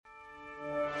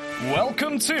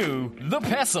Welcome to The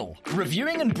Pestle,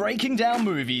 reviewing and breaking down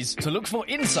movies to look for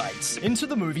insights into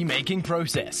the movie-making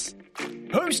process.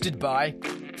 Hosted by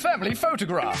Family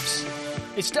Photographs,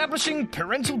 establishing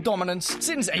parental dominance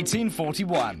since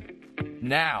 1841.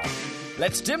 Now,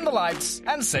 let's dim the lights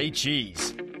and say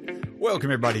cheese. Welcome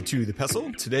everybody to The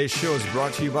Pestle. Today's show is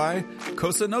brought to you by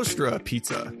Cosa Nostra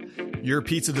Pizza. Your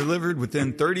pizza delivered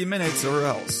within 30 minutes or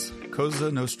else.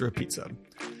 Cosa Nostra Pizza.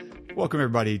 Welcome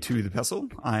everybody to The Pestle.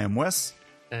 I am Wes.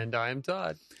 And I am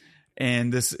Todd.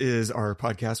 And this is our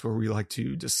podcast where we like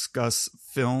to discuss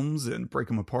films and break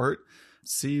them apart,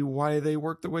 see why they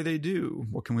work the way they do.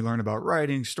 What can we learn about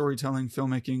writing, storytelling,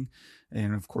 filmmaking?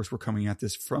 And of course, we're coming at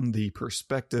this from the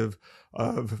perspective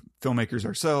of filmmakers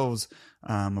ourselves.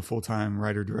 A full-time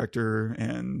writer-director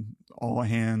and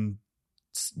all-hand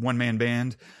one-man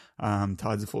band.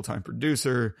 Todd's a full-time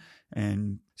producer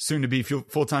and soon to be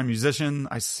full-time musician.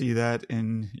 I see that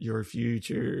in your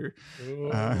future.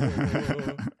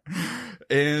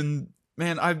 And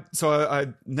man, I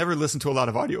never listened to a lot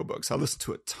of audiobooks. I listen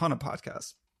to a ton of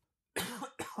podcasts.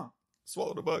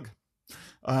 Swallowed a bug.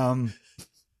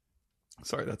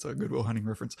 Sorry, that's a Good Will Hunting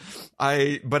reference.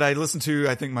 But I listened to,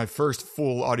 I think, my first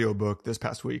full audiobook this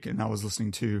past week, and I was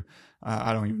listening to,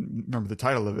 I don't even remember the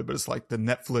title of it, but it's like the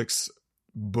Netflix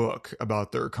book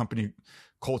about their company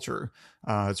culture.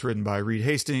 It's written by Reed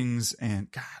Hastings and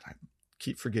God, I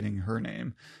keep forgetting her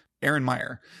name, Erin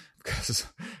Meyer, because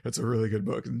it's a really good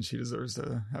book and she deserves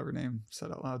to have her name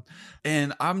said out loud.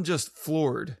 And I'm just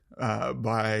floored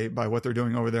by what they're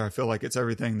doing over there. I feel like it's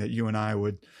everything that you and I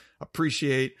would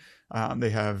appreciate.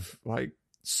 They have like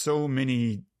so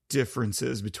many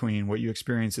differences between what you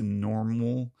experience in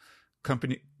normal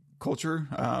company culture.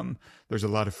 There's a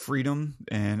lot of freedom,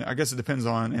 and I guess it depends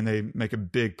on, and they make a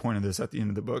big point of this at the end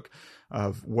of the book,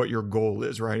 of what your goal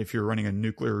is, right? If you're running a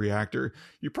nuclear reactor,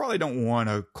 you probably don't want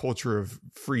a culture of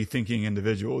free thinking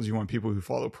individuals. You want people who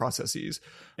follow processes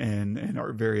and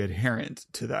are very adherent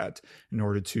to that in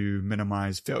order to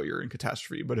minimize failure and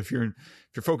catastrophe. But if your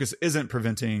focus isn't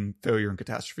preventing failure and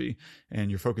catastrophe, and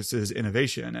your focus is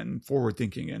innovation and forward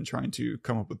thinking and trying to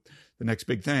come up with the next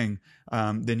big thing,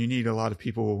 then you need a lot of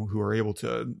people who are able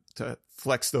to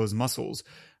flex those muscles.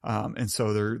 And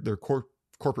so their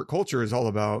corporate culture is all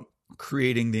about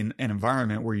creating an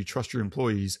environment where you trust your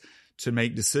employees to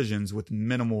make decisions with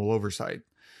minimal oversight.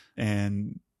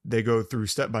 And they go through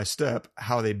step by step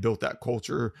how they built that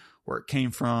culture, where it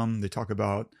came from. They talk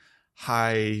about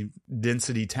high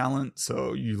density talent.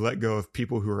 So you let go of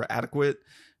people who are adequate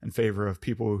in favor of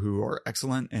people who are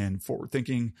excellent and forward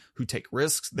thinking, who take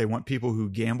risks. They want people who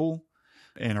gamble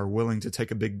and are willing to take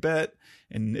a big bet.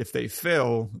 And if they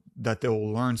fail, that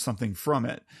they'll learn something from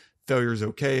it. Failure is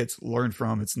okay. It's learned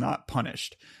from. It's not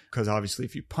punished. Because obviously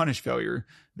if you punish failure,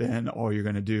 then all you're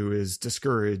going to do is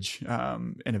discourage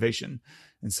innovation.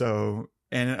 And so,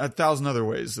 and 1,000 other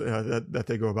ways that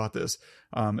they go about this.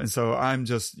 And so I'm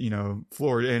just,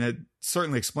 floored. And it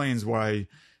certainly explains why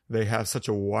they have such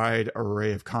a wide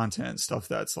array of content, stuff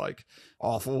that's like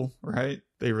awful, right?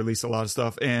 They release a lot of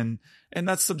stuff, and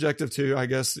that's subjective too. I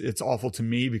guess it's awful to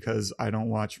me because I don't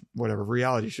watch whatever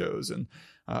reality shows and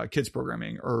kids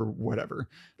programming or whatever.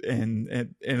 And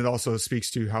it also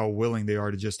speaks to how willing they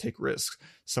are to just take risks.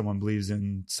 Someone believes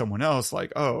in someone else,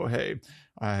 like, oh, hey,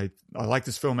 I like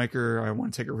this filmmaker. I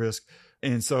want to take a risk.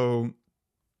 And so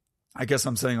I guess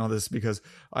I'm saying all this because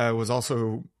I was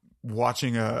also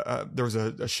watching there was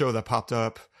a show that popped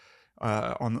up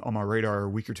on my radar a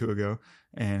week or two ago,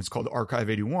 and it's called Archive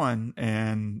 81,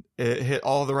 and it hit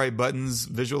all the right buttons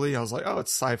visually. I was like, oh,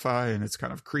 it's sci-fi and it's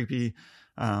kind of creepy.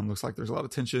 Looks like there's a lot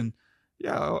of tension.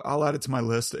 Yeah, I'll add it to my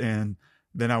list. And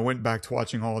then I went back to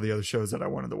watching all the other shows that I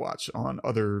wanted to watch on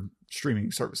other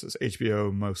streaming services,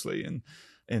 HBO mostly. And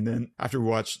then after we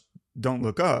watched Don't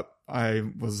Look Up, I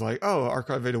was like, oh,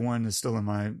 Archive 81 is still in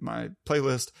my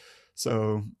playlist.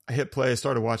 So I hit play,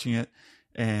 started watching it,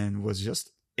 and was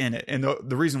just in it. And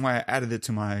the reason why I added it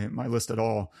to my list at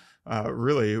all,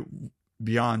 really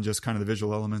beyond just kind of the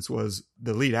visual elements, was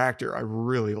the lead actor I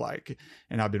really like,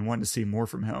 and I've been wanting to see more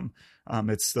from him.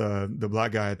 It's the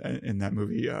black guy in that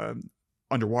movie,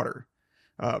 Underwater.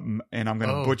 And I'm going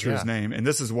to butcher his name. And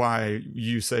this is why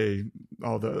you say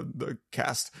all the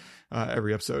cast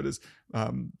every episode is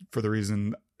for the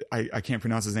reason I can't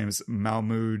pronounce his name. Is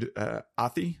Mahmoud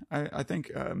Athi, I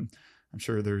think. I'm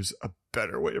sure there's a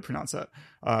better way to pronounce that.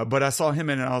 But I saw him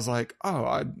in it and I was like, oh,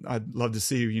 I'd love to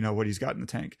see, what he's got in the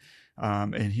tank.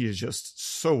 And he is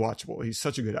just so watchable. He's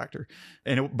such a good actor.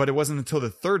 But it wasn't until the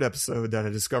third episode that I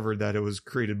discovered that it was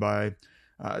created by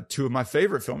two of my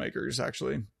favorite filmmakers,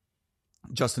 actually,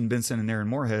 Justin Benson and Aaron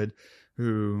Moorhead,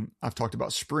 who I've talked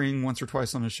about Spring once or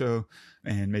twice on the show,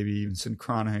 and maybe even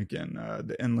Synchronic and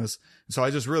The Endless. So I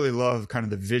just really love kind of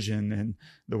the vision and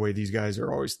the way these guys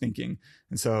are always thinking.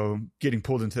 And so getting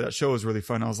pulled into that show was really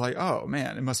fun. I was like, oh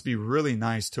man, it must be really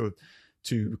nice to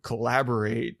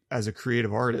collaborate as a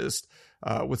creative artist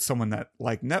with someone that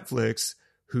like Netflix,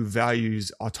 who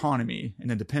values autonomy and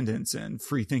independence and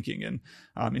free thinking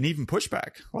and even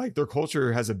pushback. Like their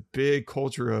culture has a big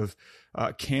culture of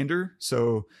candor.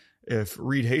 So if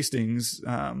Reed Hastings,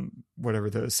 whatever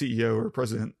the CEO or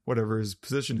president, whatever his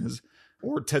position is,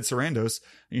 or Ted Sarandos,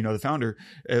 the founder,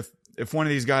 if one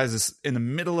of these guys is in the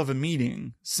middle of a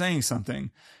meeting saying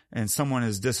something and someone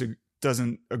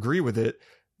doesn't agree with it,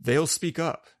 they'll speak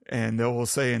up and they'll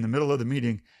say in the middle of the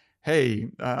meeting, hey,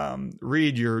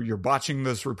 Reed, you're botching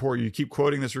this report. You keep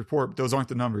quoting this report, but those aren't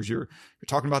the numbers. You're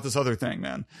talking about this other thing,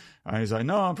 man. He's like,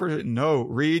 no,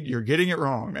 Reed, you're getting it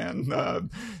wrong, man.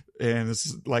 And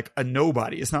it's like a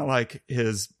nobody. It's not like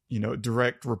his,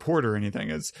 direct report or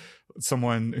anything. It's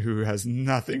someone who has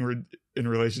nothing in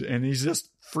relation, and he's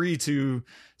just free to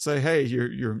say, hey,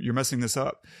 you're messing this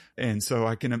up. And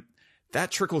so that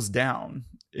trickles down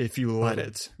if you let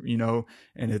it,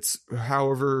 and it's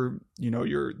however,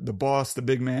 the boss, the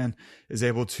big man is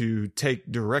able to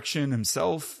take direction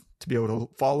himself, to be able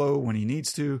to follow when he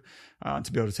needs to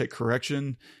be able to take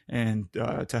correction and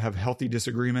to have healthy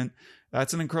disagreement.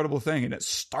 That's an incredible thing. And it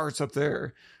starts up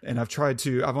there. And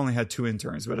I've only had 2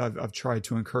 interns, but I've tried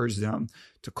to encourage them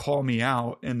to call me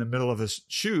out in the middle of a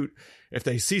shoot if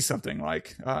they see something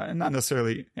like, and not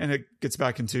necessarily, and it gets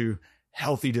back into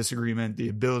healthy disagreement, the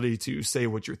ability to say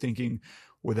what you're thinking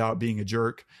without being a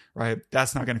jerk, right?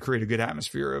 That's not going to create a good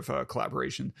atmosphere of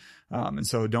collaboration. And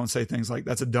so don't say things like,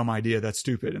 that's a dumb idea, that's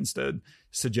stupid. Instead,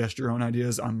 suggest your own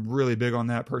ideas. I'm really big on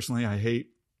that personally. I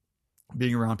hate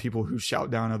being around people who shout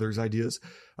down others' ideas.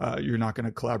 You're not going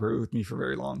to collaborate with me for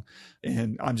very long.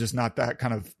 And I'm just not that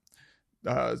kind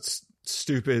of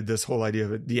stupid. This whole idea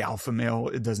of the alpha male,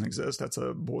 it doesn't exist. That's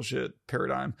a bullshit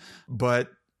paradigm. But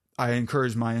I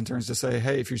encourage my interns to say,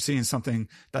 hey, if you're seeing something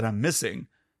that I'm missing,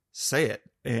 say it.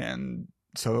 And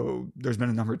so there's been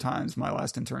a number of times, my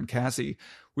last intern, Cassie,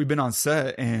 we've been on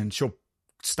set and she'll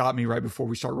stop me right before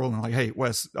we start rolling. Like, hey,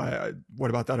 Wes, what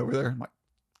about that over there? I'm like,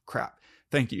 crap.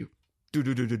 Thank you.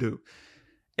 Do.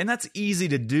 And that's easy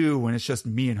to do when it's just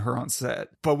me and her on set.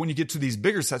 But when you get to these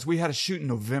bigger sets, we had a shoot in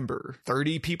November,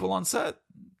 30 people on set.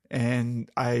 And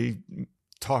I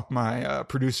talked my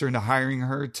producer into hiring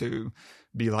her to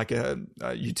be like a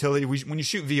utility. When you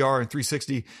shoot VR and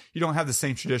 360, you don't have the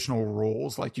same traditional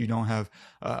roles. Like you don't have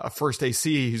a first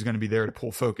AC who's going to be there to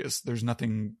pull focus. There's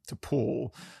nothing to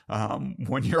pull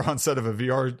when you're on set of a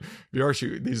VR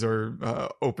shoot. These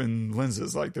are open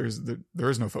lenses. Like there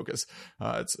is no focus.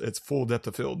 It's full depth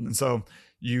of field, and so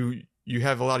you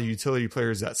have a lot of utility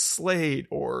players that slate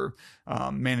or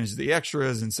manage the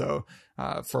extras, and so.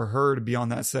 For her to be on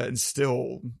that set and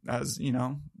still, as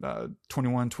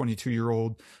 21,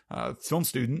 22-year-old film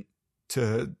student,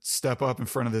 to step up in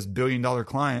front of this $1 billion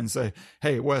client and say,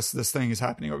 hey, Wes, this thing is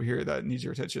happening over here that needs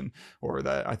your attention, or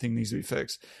that I think needs to be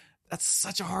fixed. That's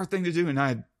such a hard thing to do. And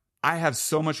I have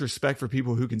so much respect for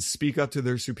people who can speak up to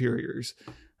their superiors.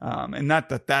 And not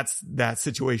that that's that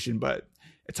situation, but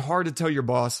it's hard to tell your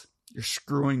boss, you're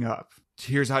screwing up.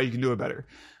 Here's how you can do it better.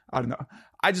 I don't know.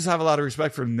 I just have a lot of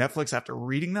respect for Netflix after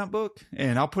reading that book,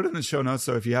 and I'll put it in the show notes.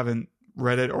 So if you haven't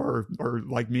read it or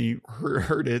like me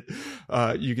heard it,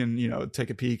 you can, take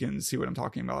a peek and see what I'm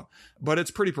talking about. But it's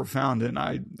pretty profound. And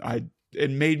it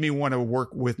made me want to work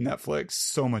with Netflix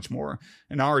so much more.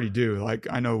 And I already do. Like,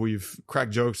 I know we've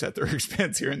cracked jokes at their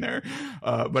expense here and there.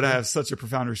 But I have such a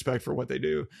profound respect for what they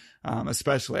do,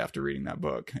 especially after reading that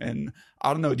book. And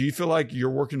I don't know, do you feel like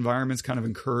your work environments kind of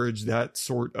encourage that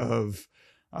sort of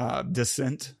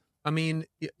dissent? I mean,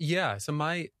 yeah. So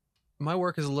my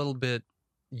work is a little bit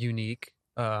unique,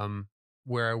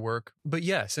 where I work, but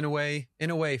yes, in a way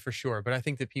for sure. But I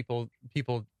think that people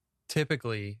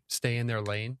typically stay in their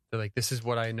lane. They're like, this is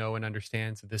what I know and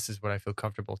understand. So this is what I feel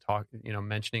comfortable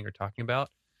mentioning or talking about,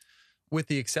 with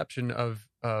the exception of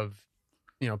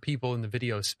people in the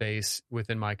video space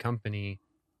within my company.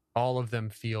 All of them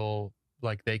feel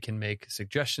like they can make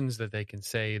suggestions, that they can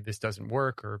say this doesn't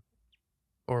work or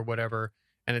whatever.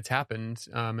 And it's happened.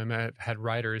 And I've had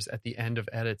writers at the end of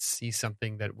edits see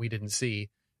something that we didn't see,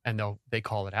 and they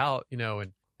call it out,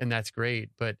 and that's great.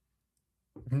 But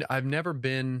I've never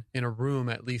been in a room,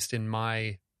 at least in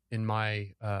my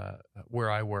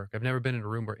where I work, I've never been in a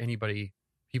room where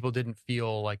people didn't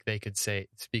feel like they could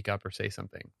speak up or say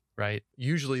something, right?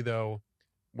 Usually though,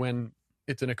 when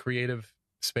it's in a creative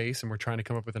space and we're trying to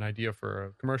come up with an idea for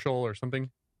a commercial or something,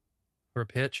 or a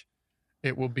pitch,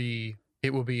 It will be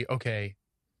okay.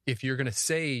 If you're going to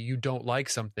say you don't like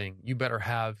something, you better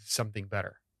have something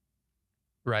better,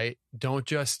 right? Don't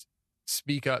just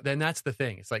speak up. Then that's the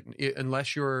thing. It's like,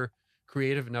 unless you're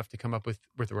creative enough to come up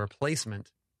with a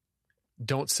replacement,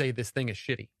 don't say this thing is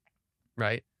shitty,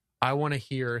 right? I want to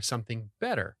hear something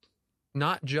better,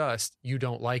 not just you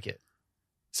don't like it.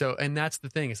 So, and that's the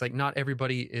thing. It's like, not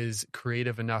everybody is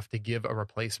creative enough to give a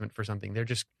replacement for something. They're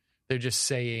just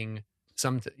saying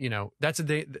that's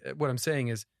what I'm saying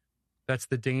is, that's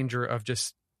the danger of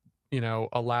just,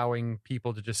 allowing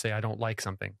people to just say, I don't like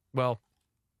something. Well,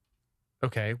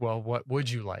 okay, well, what would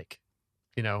you like,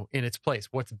 in its place?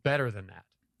 What's better than that?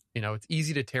 It's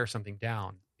easy to tear something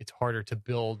down. It's harder to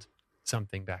build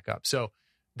something back up. So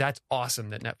that's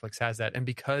awesome that Netflix has that. And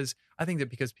because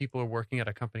people are working at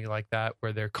a company like that,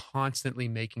 where they're constantly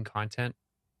making content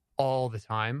all the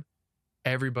time,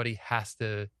 everybody has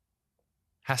to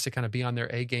kind of be on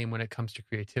their A game when it comes to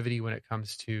creativity, when it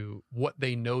comes to what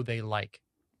they know they like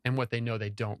and what they know they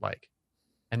don't like.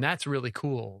 And that's really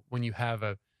cool when you have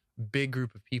a big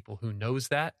group of people who knows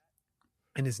that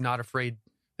and is not afraid.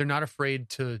 They're not afraid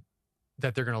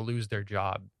that they're going to lose their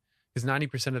job. Because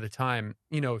 90% of the time,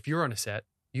 if you're on a set,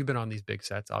 you've been on these big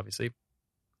sets, obviously,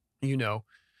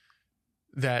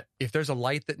 that if there's a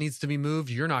light that needs to be moved,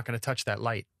 you're not going to touch that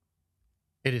light.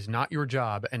 It is not your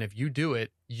job. And if you do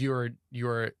it, you're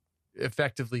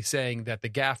effectively saying that the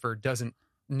gaffer doesn't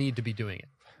need to be doing it.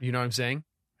 You know what I'm saying?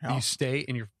 Yeah. You stay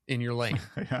in your lane.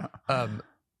 Yeah.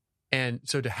 And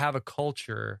so to have a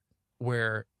culture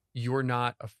where you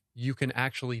can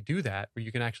actually do that, where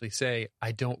you can actually say,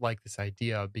 I don't like this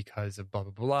idea because of blah,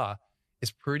 blah, blah,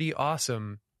 is pretty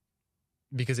awesome,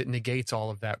 because it negates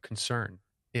all of that concern.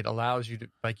 It allows you to,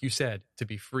 like you said, to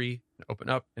be free and open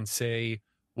up and say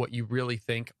what you really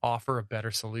think, offer a better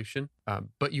solution.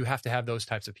 But you have to have those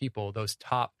types of people, those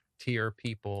top tier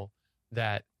people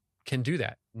that can do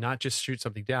that, not just shoot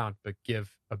something down, but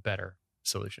give a better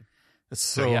solution. That's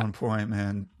so on point,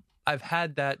 man. I've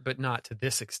had that, but not to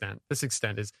this extent. This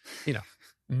extent is,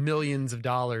 millions of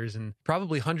dollars and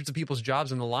probably hundreds of people's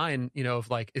jobs on the line, of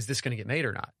like, is this going to get made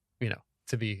or not?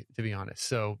 To be honest.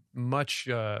 So much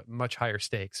higher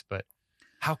stakes, but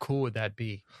how cool would that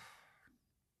be?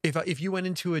 If you went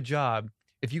into a job,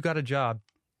 if you got a job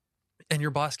and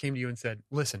your boss came to you and said,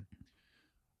 listen,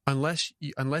 unless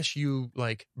you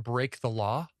like break the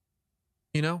law,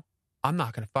 I'm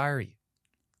not going to fire you.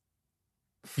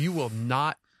 You will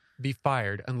not be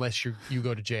fired unless you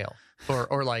go to jail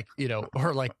or like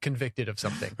convicted of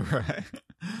something. Right.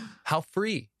 How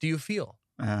free do you feel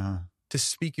to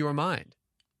speak your mind?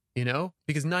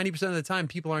 Because 90% of the time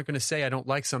people aren't going to say, I don't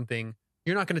like something.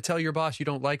 You're not going to tell your boss you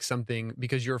don't like something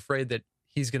because you're afraid that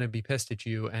he's going to be pissed at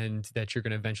you and that you're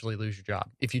going to eventually lose your job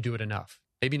if you do it enough.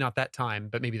 Maybe not that time,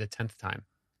 but maybe the 10th time.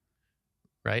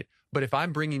 Right. But if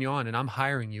I'm bringing you on and I'm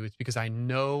hiring you, it's because I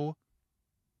know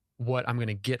what I'm going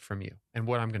to get from you. And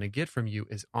what I'm going to get from you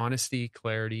is honesty,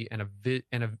 clarity, and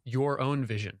your own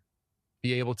vision.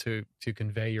 Be able to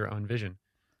convey your own vision.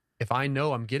 If I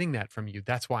know I'm getting that from you,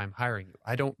 that's why I'm hiring you.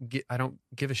 I don't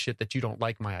give a shit that you don't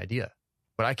like my idea.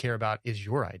 What I care about is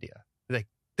your idea. Like,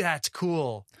 that's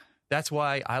cool. That's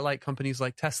why I like companies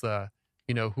like Tesla,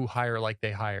 who hire like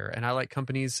they hire. And I like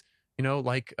companies,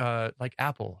 like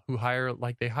Apple, who hire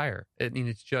like they hire. I mean,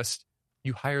 it's just,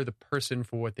 you hire the person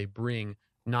for what they bring,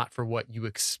 not for what you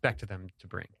expect them to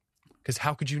bring. Because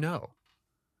how could you know?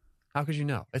 How could you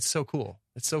know? It's so cool.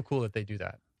 It's so cool that they do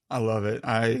that. I love it.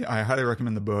 I highly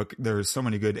recommend the book. There's so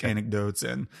many good anecdotes,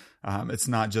 and it's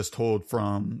not just told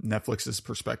from Netflix's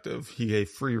perspective. He gave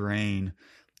free reign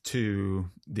to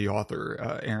the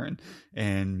author, Erin,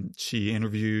 and she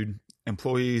interviewed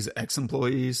employees,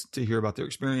 ex-employees, to hear about their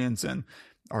experience and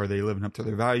are they living up to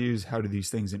their values? How do these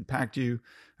things impact you?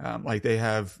 Like they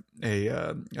have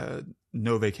a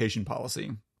no vacation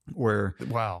policy where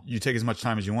you take as much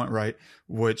time as you want, right?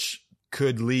 Which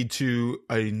could lead to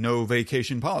a no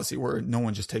vacation policy where no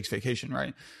one just takes vacation,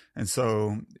 right? And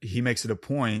so he makes it a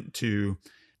point to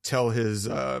tell his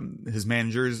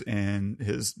managers and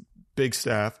his big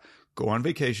staff, go on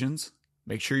vacations,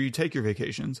 make sure you take your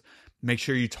vacations, make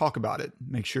sure you talk about it,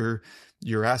 make sure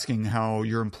you're asking how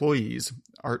your employees'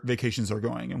 vacations are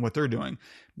going and what they're doing.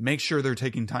 Make sure they're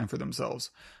taking time for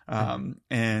themselves.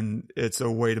 And it's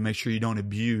a way to make sure you don't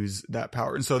abuse that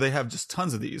power. And so they have just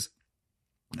tons of these.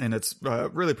 And it's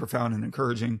really profound and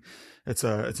encouraging. It's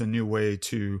a new way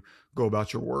to go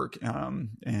about your work,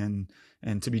 and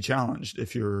to be challenged.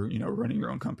 If you're running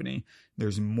your own company,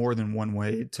 there's more than one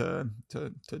way to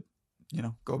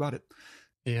go about it.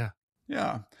 Yeah.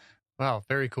 Yeah. Wow.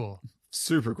 Very cool.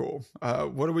 Super cool.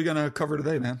 What are we gonna cover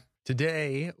today, man?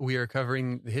 Today, we are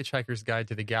covering The Hitchhiker's Guide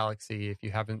to the Galaxy. If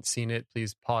you haven't seen it,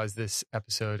 please pause this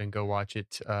episode and go watch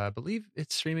it. I believe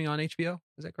it's streaming on HBO.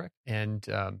 Is that correct? And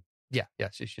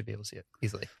yes, you should be able to see it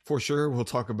easily. For sure. We'll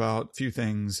talk about a few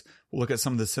things. We'll look at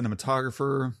some of the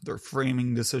cinematographer, their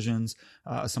framing decisions,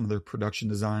 some of their production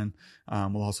design.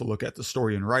 We'll also look at the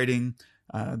story and writing,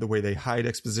 the way they hide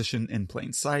exposition in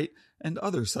plain sight, and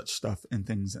other such stuff and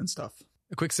things and stuff.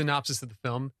 A quick synopsis of the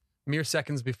film. Mere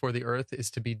seconds before the Earth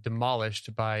is to be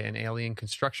demolished by an alien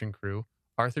construction crew,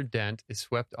 Arthur Dent is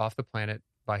swept off the planet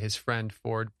by his friend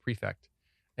Ford Prefect,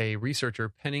 a researcher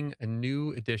penning a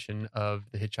new edition of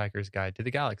The Hitchhiker's Guide to the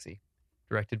Galaxy.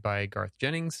 Directed by Garth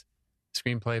Jennings,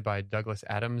 screenplay by Douglas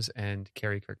Adams and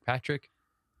Carrie Kirkpatrick,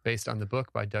 based on the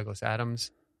book by Douglas Adams,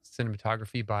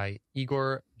 cinematography by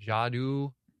Igor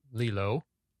Jadulilo,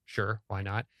 sure, why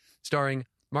not, starring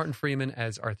Martin Freeman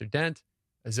as Arthur Dent,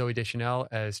 Zooey Deschanel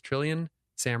as Trillian,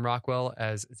 Sam Rockwell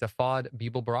as Zaphod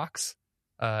Beeblebrox,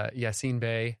 Yassine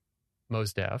Bey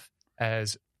Mosdev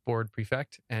as Ford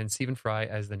Prefect, and Stephen Fry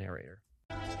as the narrator.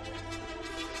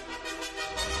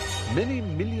 Many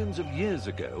millions of years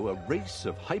ago, a race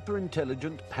of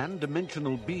hyper-intelligent,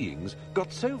 pan-dimensional beings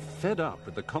got so fed up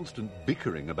with the constant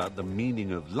bickering about the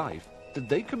meaning of life that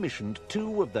they commissioned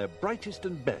two of their brightest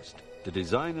and best to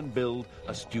design and build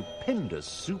a stupendous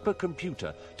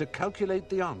supercomputer to calculate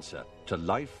the answer to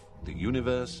life, the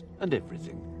universe, and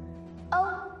everything.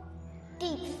 Oh,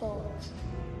 Deep Thought,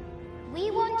 we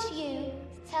want you to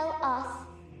tell us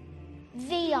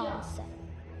the answer.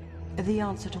 The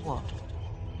answer to what?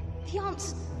 The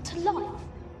answer to life,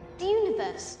 the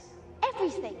universe,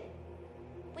 everything.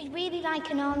 We'd really like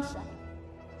an answer.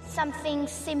 Something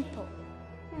simple.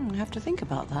 I have to think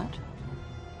about that.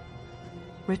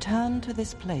 Return to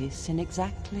this place in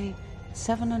exactly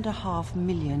 7.5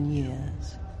 million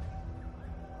years.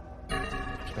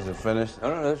 Is it finished?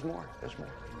 No, there's more. There's more.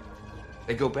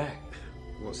 They go back.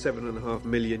 What, 7.5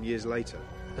 million years later?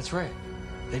 That's right.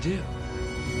 They do.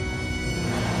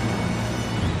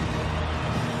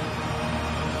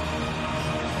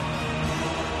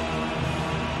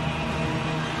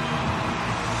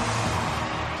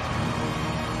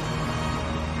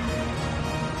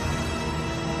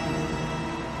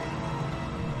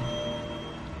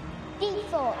 Deep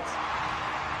Thought,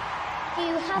 do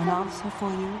you have An answer for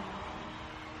you?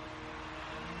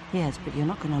 Yes, but you're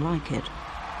not going to like it.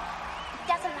 It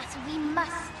doesn't matter, we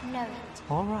must know it.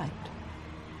 All right.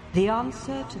 The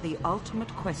answer to the ultimate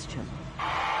question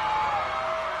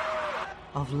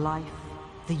of life,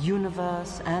 the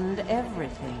universe, and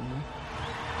everything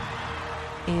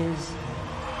is...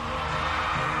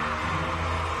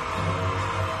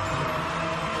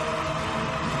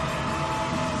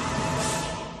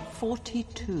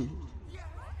 "42.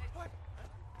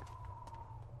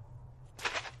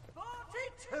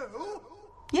 42?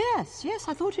 Yes,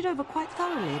 I thought it over quite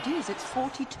thoroughly. It is, it's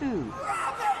 42.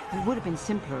 It would have been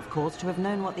simpler, of course, to have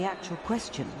known what the actual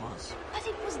question was. But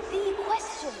it was the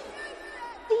question.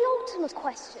 The ultimate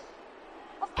question.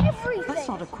 Of everything. That's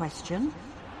not a question.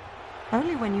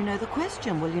 Only when you know the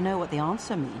question will you know what the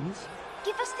answer means.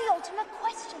 Give us the ultimate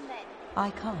question, then. I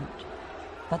can't.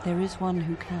 But there is one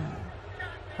who can.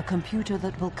 A computer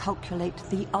that will calculate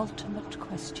the ultimate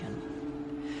question.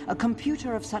 A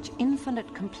computer of such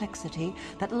infinite complexity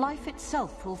that life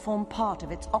itself will form part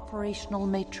of its operational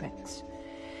matrix.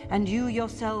 And you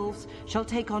yourselves shall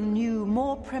take on new,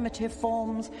 more primitive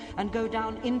forms and go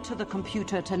down into the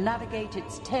computer to navigate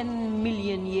its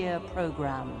 10-million-year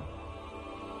program.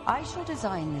 I shall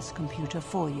design this computer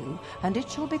for you, and it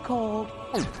shall be called...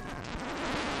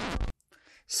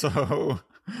 So,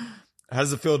 how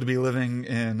does it feel to be living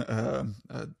in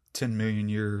a 10 million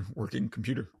year working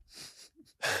computer?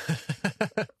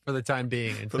 For the time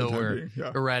being, until we're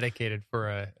eradicated for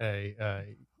a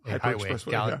highway,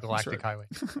 galactic highway.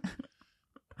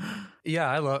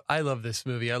 Yeah, I love this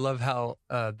movie. I love how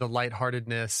the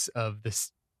lightheartedness of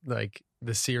this, like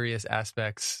the serious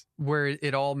aspects, where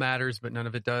it all matters but none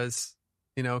of it does.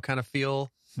 Kind of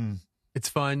feel. It's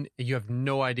fun. You have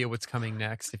no idea what's coming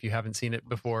next if you haven't seen it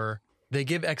before. They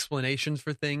give explanations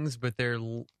for things, but they're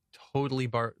totally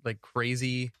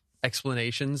crazy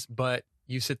explanations. But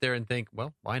you sit there and think,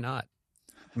 well, why not?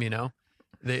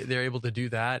 They're able to do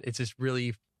that. It's just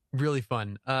really, really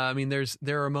fun.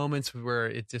 There are moments where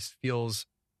it just feels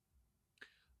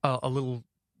a little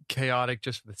chaotic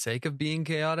just for the sake of being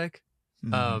chaotic.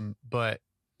 Mm-hmm. But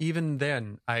even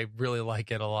then, I really like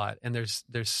it a lot. And there's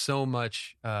so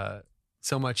much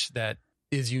that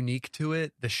is unique to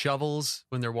it. The shovels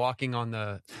when they're walking on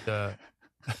the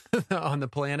on the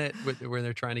planet where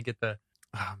they're trying to get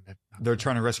they're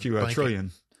trying to rescue a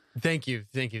Trillian. Thank you.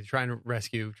 Trying to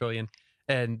rescue Trillian.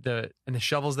 And the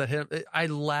shovels that hit him, I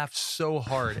laughed so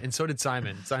hard, and so did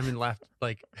Simon. Simon laughed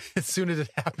like as soon as it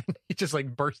happened, he just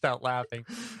like burst out laughing,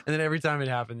 and then every time it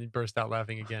happened, he burst out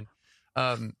laughing again.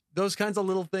 Those kinds of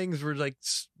little things were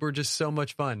just so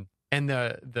much fun, and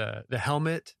the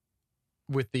helmet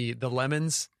with the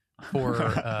lemons for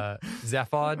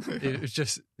Zaphod, it was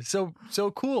just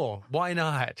so cool. Why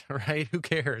not? Right? Who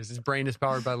cares? His brain is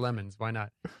powered by lemons. Why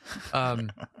not?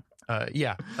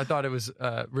 Yeah, I thought it was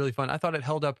really fun. I thought it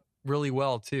held up really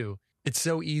well too. It's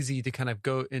so easy to kind of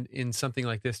go in something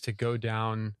like this to go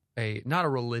down not a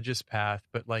religious path,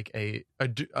 but like a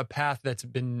path that's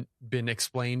been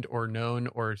explained or known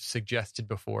or suggested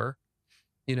before,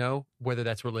 you know, whether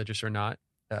that's religious or not,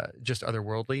 just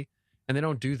otherworldly. And they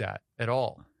don't do that at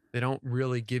all. They don't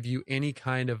really give you any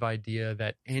kind of idea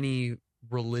that any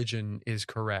religion is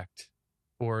correct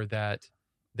or that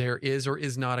there is or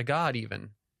is not a God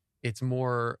even. It's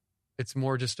more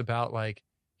just about like,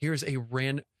 here's a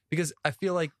random, because I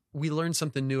feel like we learn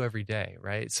something new every day,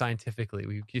 right?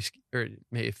 Scientifically,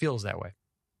 it feels that way.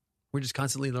 We're just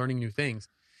constantly learning new things.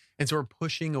 And so we're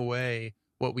pushing away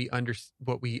what we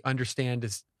understand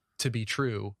is to be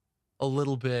true a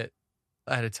little bit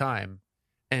at a time.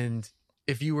 And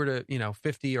if you were to,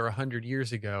 50 or 100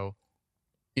 years ago,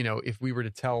 if we were to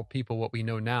tell people what we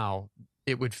know now,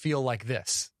 it would feel like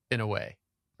this in a way.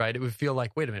 Right, it would feel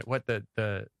like, wait a minute, what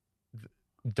the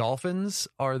dolphins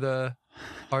are the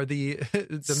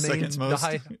second main,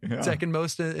 most, second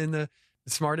most in the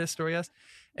smartest, or yes,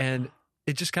 and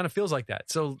it just kind of feels like that.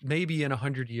 So maybe in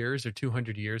 100 years or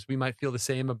 200 years, we might feel the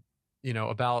same,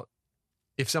 about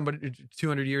if somebody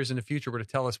 200 years in the future were to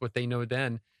tell us what they know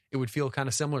then, it would feel kind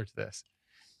of similar to this.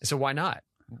 So why not?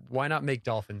 Why not make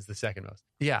dolphins the second most?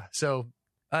 Yeah. So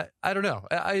I don't know.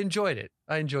 I enjoyed it.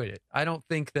 I don't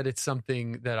think that it's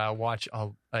something that I'll watch a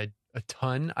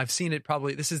ton. I've seen it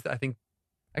probably. I think this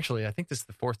is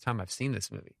the fourth time I've seen this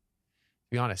movie, to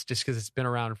be honest, just because it's been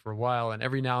around for a while. And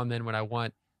every now and then when I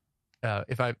want,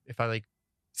 if I like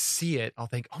see it, I'll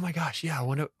think, oh my gosh, yeah, I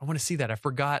want to see that. I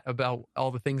forgot about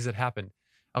all the things that happened.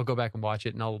 I'll go back and watch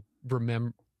it, and I'll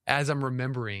remember as I'm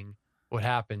remembering what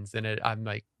happens. And I'm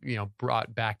like,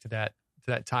 brought back to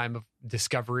that time of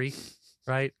discovery.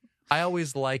 Right. I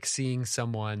always like seeing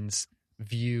someone's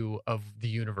view of the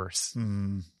universe.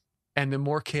 And the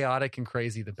more chaotic and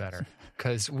crazy, the better,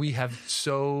 because we have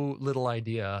so little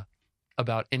idea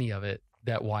about any of it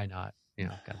that why not,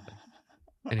 kind of thing.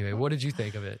 Anyway, what did you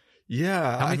think of it?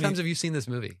 Yeah. How many times have you seen this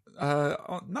movie?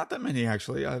 Not that many,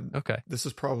 actually. Okay. This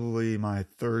is probably my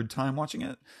third time watching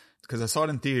it, because I saw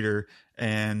it in theater,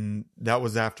 and that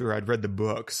was after I'd read the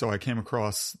book. So I came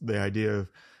across the idea of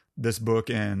this book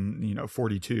and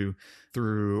 42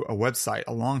 through a website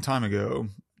a long time ago,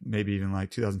 maybe even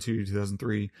like 2002,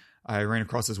 2003. I ran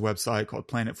across this website called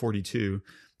Planet 42,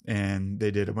 and they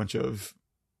did a bunch of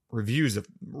reviews of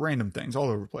random things all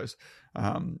over the place.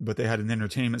 But they had an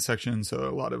entertainment section, so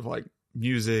a lot of like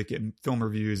music and film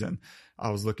reviews. And I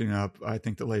was looking up, I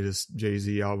think, the latest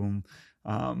Jay-Z album,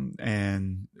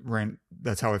 and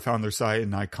that's how I found their site.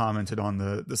 And I commented on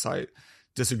the site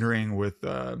disagreeing with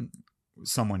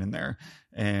someone in there,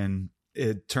 and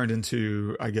it turned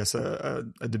into, I guess, a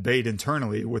debate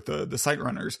internally with the site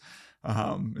runners.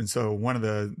 And so one of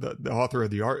the author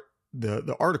of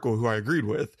the article, who I agreed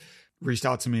with, reached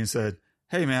out to me and said,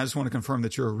 "Hey man, I just want to confirm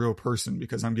that you're a real person,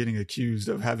 because I'm getting accused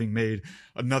of having made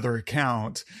another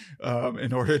account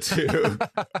in order to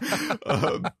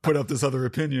put up this other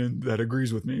opinion that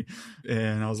agrees with me."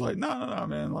 And I was like, no,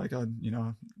 man, like, I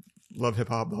love hip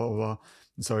hop, blah, blah, blah.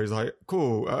 And so he's like,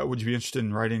 cool. Would you be interested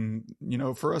in writing,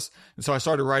 for us? And so I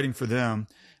started writing for them.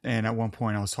 And at one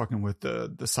point I was talking with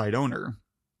the site owner.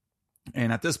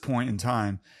 And at this point in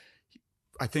time,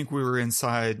 I think we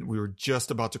were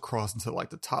just about to cross into like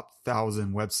the top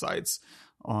 1,000 websites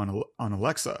on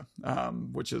Alexa,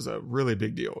 which is a really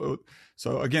big deal.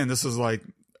 So again, this is like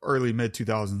early mid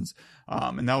 2000s.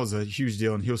 And that was a huge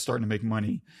deal, and he was starting to make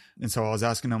money. And so I was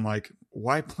asking him, like,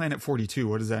 why Planet 42?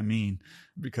 What does that mean?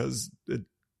 Because it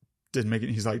didn't make it.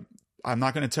 He's like, I'm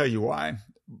not going to tell you why,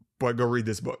 but go read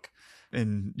this book.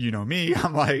 And me,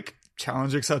 I'm like,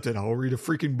 challenge accepted. I'll read a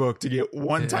freaking book to get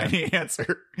one tiny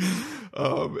answer.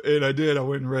 And I did. I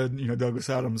went and read, Douglas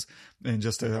Adams, and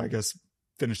just to, I guess,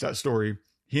 finish that story,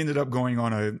 he ended up going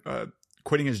on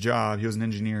quitting his job. He was an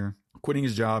engineer, quitting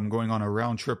his job and going on a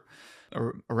round trip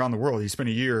around the world. He spent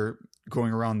a year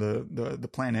going around the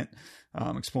planet,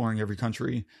 exploring every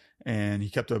country. And he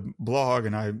kept a blog,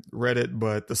 and I read it,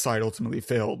 but the site ultimately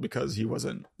failed because he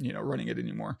wasn't, running it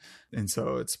anymore. And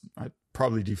so I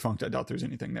probably defunct. I doubt there's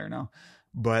anything there now,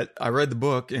 but I read the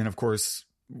book. And of course,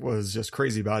 was just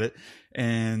crazy about it.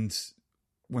 And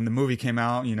when the movie came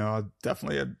out, I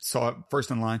definitely saw it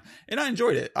first in line, and I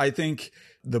enjoyed it. I think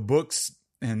the books,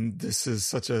 and this is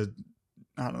such a,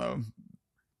 I don't know,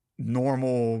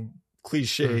 normal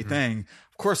cliche thing.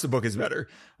 Of course the book is better.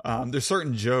 There's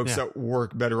certain jokes that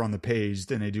work better on the page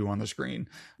than they do on the screen.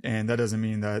 And that doesn't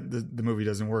mean that the movie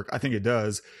doesn't work. I think it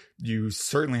does. You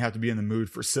certainly have to be in the mood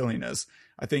for silliness.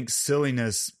 I think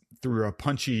silliness through a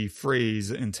punchy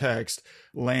phrase in text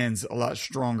lands a lot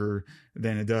stronger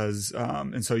than it does.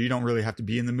 And so you don't really have to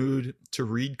be in the mood to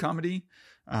read comedy.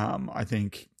 I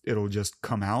think it'll just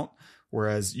come out.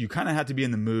 Whereas you kind of have to be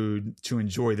in the mood to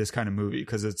enjoy this kind of movie,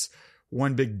 because it's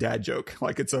one big dad joke.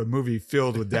 Like, it's a movie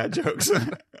filled with dad jokes.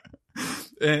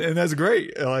 and that's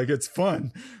great. Like, it's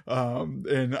fun.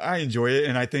 And I enjoy it.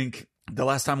 And I think the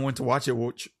last time I went to watch it,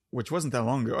 which wasn't that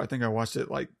long ago, I think I watched it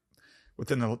like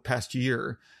within the past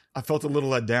year, I felt a little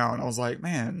let down. I was like,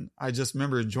 man, I just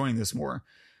remember enjoying this more.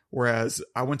 Whereas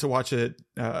I went to watch it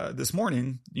this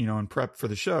morning, in prep for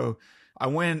the show. I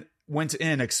went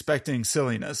in expecting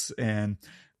silliness, and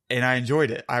I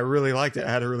enjoyed it. I really liked it.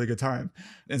 I had a really good time.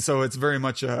 And so it's very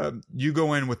much you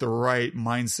go in with the right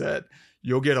mindset,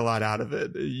 you'll get a lot out of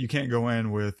it. You can't go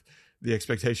in with the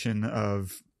expectation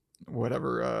of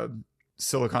whatever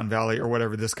Silicon Valley or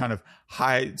whatever, this kind of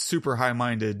super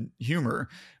high-minded humor.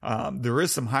 There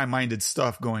is some high-minded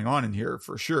stuff going on in here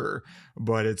for sure,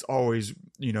 but it's always,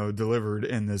 delivered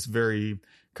in this very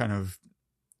kind of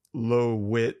low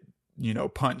wit,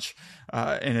 punch.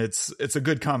 And it's a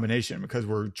good combination, because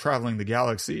we're traveling the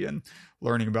galaxy and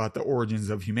learning about the origins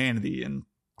of humanity, and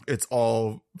it's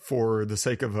all for the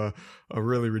sake of a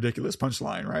really ridiculous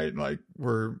punchline, right? Like,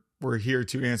 we're here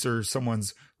to answer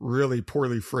someone's really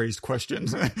poorly phrased question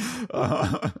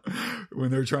when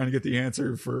they're trying to get the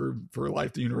answer for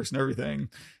life, the universe, and everything.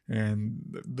 And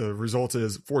the result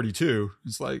is 42.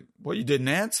 It's like, well, you didn't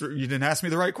ask me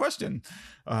the right question.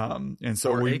 And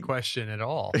so or a question at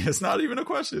all. It's not even a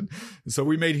question. So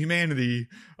we made humanity,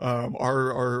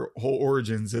 our whole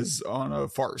origins is on a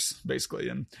farce, basically.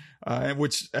 And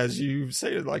which, as you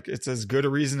say, like, it's as good a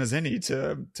reason as any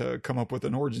to come up with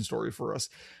an origin story for us.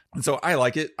 And so I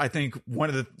like it. I think one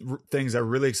of the things that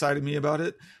really excited me about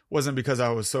it wasn't because I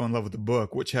was so in love with the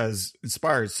book, which has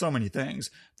inspired so many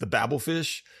things. The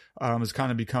Babelfish has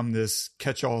kind of become this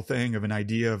catch-all thing of an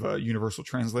idea of a universal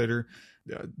translator.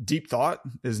 Deep Thought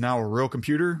is now a real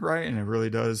computer, right? And it really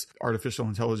does artificial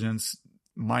intelligence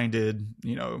minded,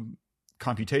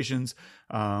 computations.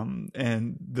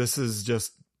 And this is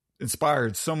just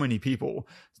inspired so many people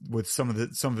with some of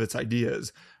its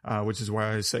ideas, which is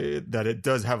why I say that it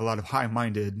does have a lot of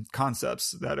high-minded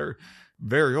concepts that are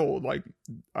very old. Like,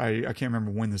 I can't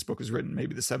remember when this book was written,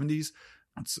 maybe the 70s.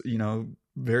 It's,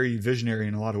 very visionary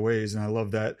in a lot of ways. And I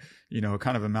love that, it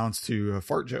kind of amounts to a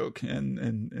fart joke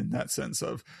in that sense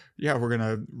of, we're going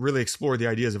to really explore the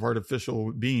ideas of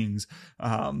artificial beings,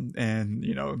 and,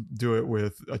 do it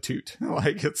with a toot.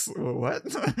 Like, it's what?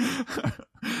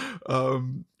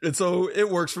 And so it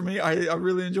works for me. I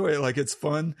really enjoy it. Like, it's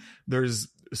fun. There's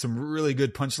some really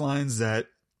good punchlines that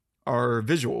are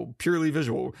visual, purely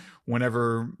visual,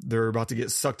 whenever they're about to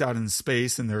get sucked out in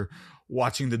space and they're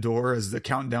watching the door as the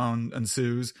countdown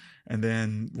ensues, and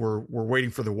then we're waiting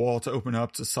for the wall to open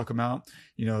up to suck them out.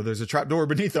 There's a trap door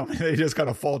beneath them and they just kind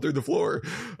of fall through the floor.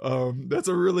 That's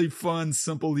a really fun,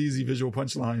 simple, easy visual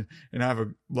punchline, and I have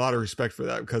a lot of respect for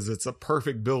that, because it's a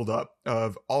perfect buildup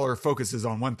of all our focus is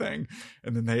on one thing,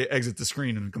 and then they exit the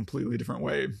screen in a completely different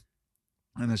way.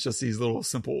 And it's just these little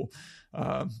simple,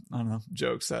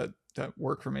 jokes that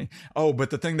work for me. Oh, but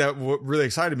the thing that really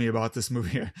excited me about this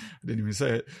movie, I didn't even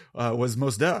say it, was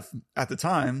Mos Def. At the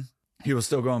time, he was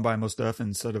still going by Mos Def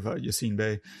instead of Yassine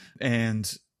Bey.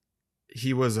 And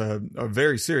he was a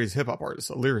very serious hip hop artist,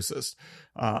 a lyricist.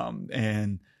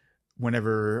 And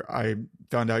whenever I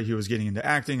found out he was getting into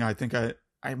acting, I think I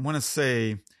want to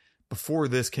say before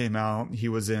this came out, he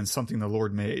was in Something the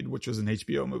Lord Made, which was an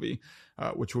HBO movie,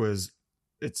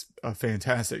 it's a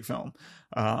fantastic film,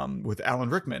 with Alan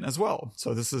Rickman as well.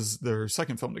 So this is their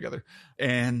second film together.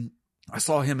 And I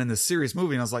saw him in this serious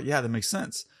movie and I was like, yeah, that makes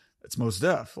sense. It's Mos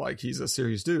Def. Like, he's a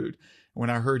serious dude.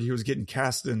 When I heard he was getting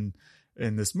cast in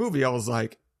this movie, I was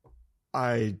like,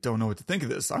 I don't know what to think of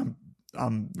this.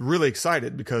 I'm really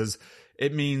excited, because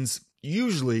it means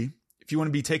usually if you want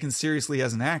to be taken seriously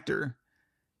as an actor,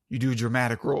 you do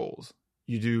dramatic roles.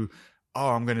 You do,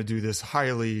 I'm going to do this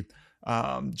highly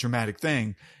dramatic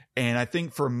thing. And I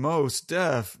think for Mos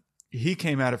Def, he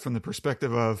came at it from the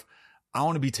perspective of, I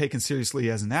want to be taken seriously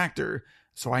as an actor,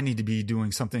 so I need to be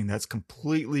doing something that's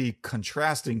completely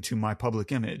contrasting to my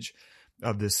public image.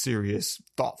 of this serious,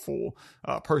 thoughtful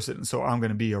person. So I'm going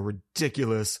to be a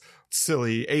ridiculous,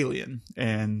 silly alien,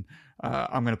 and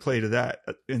I'm going to play to that.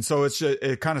 And so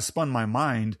it kind of spun my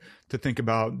mind to think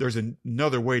about there's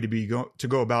another way to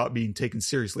go about being taken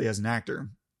seriously as an actor.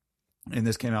 And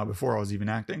this came out before I was even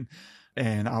acting.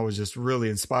 And I was just really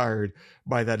inspired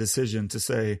by that decision to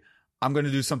say, I'm going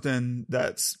to do something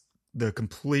that's the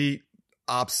complete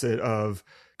opposite of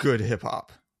good hip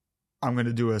hop. I'm going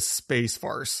to do a space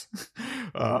farce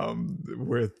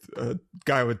with a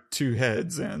guy with two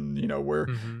heads, and, where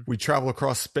we travel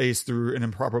across space through an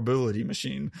improbability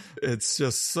machine. It's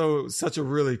just such a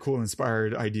really cool,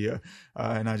 inspired idea.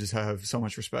 And I just have so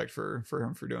much respect for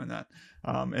him for doing that.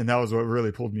 And that was what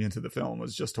really pulled me into the film,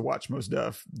 was just to watch Mos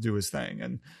Def do his thing.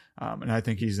 And I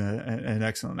think he's an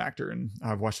excellent actor. And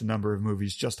I've watched a number of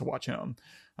movies just to watch him,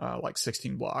 like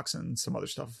 16 Blocks and some other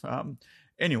stuff.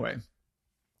 Anyway.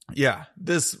 Yeah,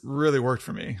 this really worked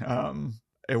for me.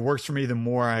 It works for me the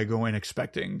more I go in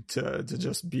expecting to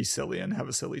just be silly and have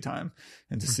a silly time,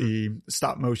 and to see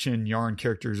stop motion yarn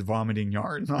characters vomiting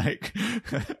yarn. Like,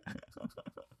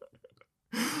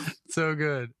 so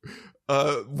good.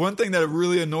 One thing that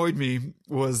really annoyed me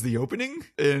was the opening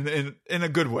in a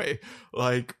good way.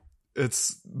 Like,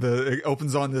 it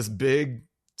opens on this big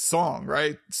song,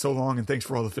 right? So long and thanks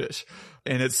for all the fish.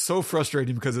 And it's so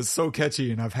frustrating because it's so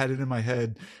catchy, and I've had it in my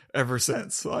head ever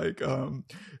since. Like,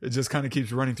 it just kind of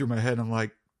keeps running through my head. I'm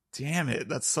like, damn it,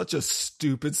 that's such a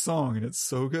stupid song, and it's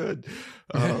so good.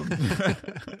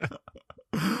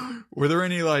 Were there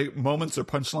any like moments or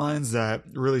punchlines that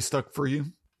really stuck for you?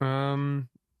 I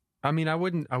mean, I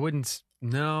wouldn't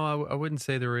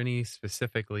say there were any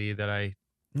specifically that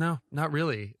no, not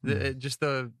really.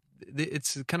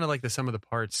 It's kind of like the sum of the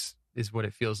parts is what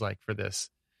it feels like for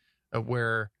this,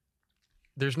 where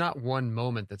there's not one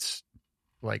moment that's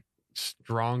like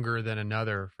stronger than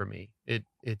another for me.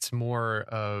 It's more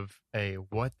of a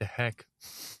what the heck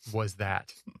was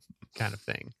that kind of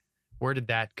thing. Where did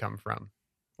that come from?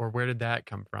 Or where did that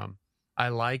come from? I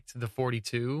liked the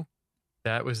 42.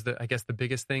 That was I guess the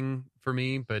biggest thing for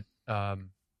me, but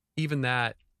even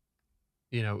that,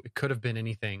 it could have been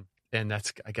anything, and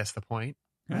that's, I guess, the point.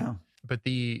 Yeah. But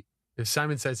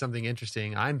Simon said something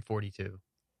interesting. I'm 42.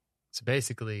 So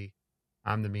basically,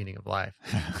 I'm the meaning of life.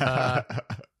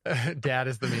 Dad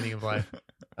is the meaning of life.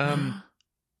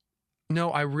 No,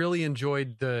 I really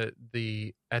enjoyed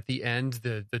the at the end,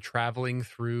 the traveling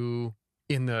through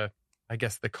in the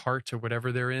cart or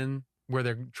whatever they're in, where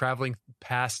they're traveling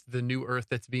past the new Earth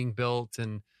that's being built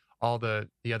and all the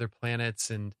other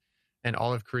planets and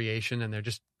all of creation, and they're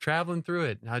just traveling through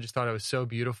it. And I just thought it was so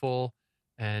beautiful.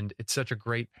 And it's such a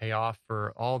great payoff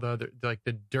for all the other, like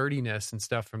the dirtiness and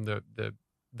stuff from the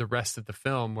rest of the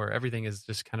film, where everything is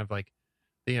just kind of like,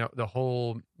 the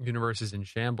whole universe is in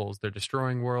shambles. They're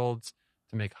destroying worlds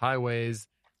to make highways.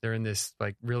 They're in this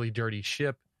like really dirty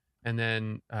ship. And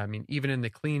then, I mean, even in the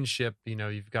clean ship,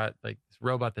 you've got like this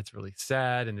robot that's really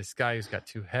sad, and this guy who's got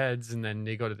two heads. And then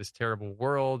they go to this terrible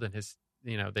world, and his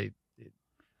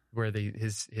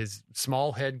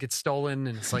small head gets stolen,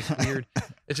 and it's like weird.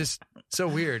 It's just so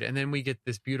weird. And then we get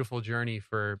this beautiful journey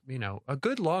for, a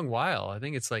good long while. I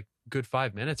think it's like good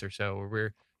 5 minutes or so, where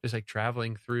we're just like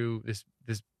traveling through this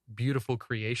beautiful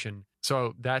creation.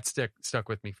 So that stuck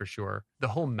with me for sure. The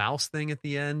whole mouse thing at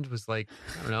the end was like,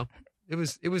 I don't know.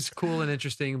 It was cool and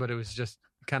interesting, but it was just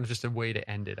kind of just a way to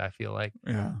end it, I feel like.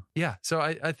 Yeah. Yeah. So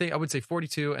I think I would say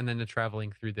 42, and then the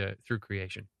traveling through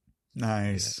creation.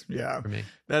 Nice. Yeah. For me.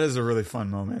 That is a really fun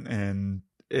moment, and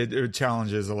it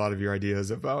challenges a lot of your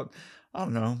ideas about, I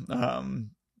don't know,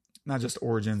 not just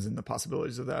origins and the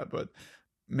possibilities of that, but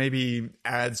maybe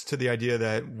adds to the idea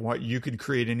that what you could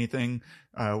create anything.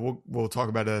 We'll talk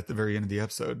about it at the very end of the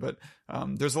episode, but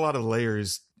there's a lot of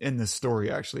layers in this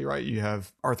story, actually, right? You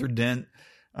have Arthur Dent.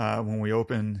 When we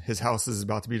open, his house is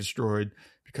about to be destroyed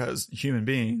because human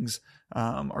beings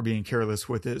are being careless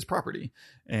with his property,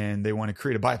 and they want to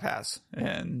create a bypass.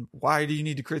 And why do you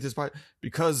need to create this bypass?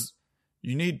 Because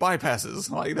you need bypasses.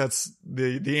 Like, that's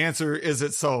the answer is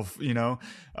itself,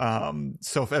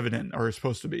 self-evident, or it's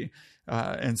supposed to be.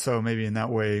 And so maybe in that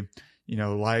way,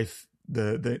 life,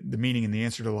 the meaning and the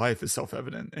answer to life is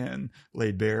self-evident and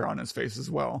laid bare on its face as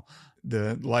well.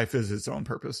 The life is its own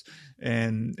purpose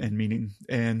and meaning.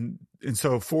 And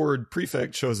so Ford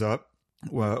Prefect shows up,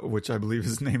 which I believe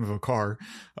is the name of a car.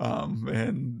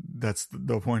 And that's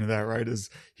the point of that, right? Is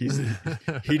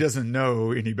he doesn't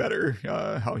know any better,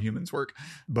 how humans work,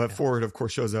 but Ford of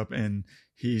course shows up, and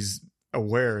he's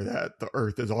aware that the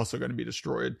Earth is also going to be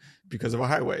destroyed because of a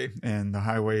highway. And the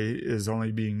highway is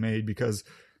only being made because,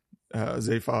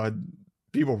 Zaphod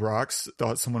Beeblebrox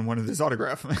thought someone wanted his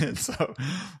autograph. And so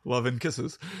love and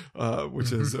kisses,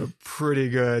 which is a pretty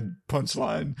good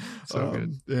punchline. So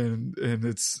good. And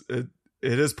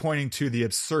it is pointing to the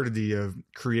absurdity of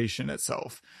creation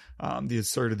itself, the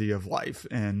absurdity of life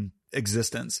and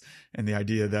existence, and the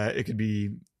idea that it could be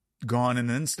gone in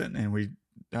an instant. And we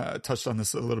touched on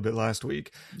this a little bit last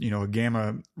week. A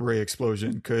gamma ray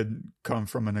explosion could come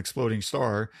from an exploding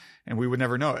star and we would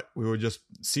never know it. We would just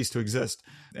cease to exist.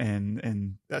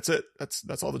 And that's it.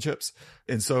 That's all the chips.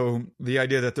 And so the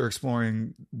idea that they're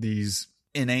exploring these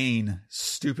inane,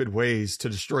 stupid ways to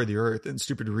destroy the earth and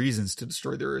stupid reasons to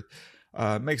destroy the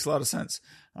earth makes a lot of sense.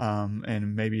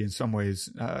 And maybe in some ways,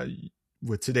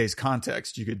 with today's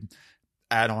context, you could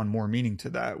add on more meaning to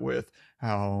that with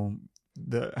how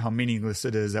meaningless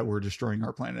it is that we're destroying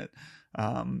our planet,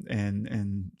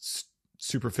 and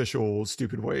superficial,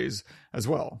 stupid ways as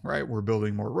well, right? We're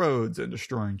building more roads and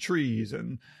destroying trees,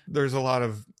 and there's a lot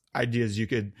of ideas you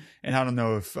could, and I don't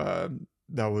know if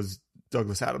that was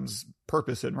Douglas Adams'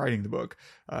 purpose in writing the book.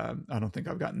 I don't think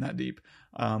I've gotten that deep.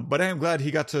 But I am glad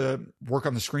he got to work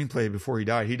on the screenplay before he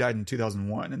died. He died in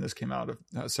 2001 and this came out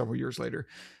several years later.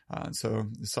 So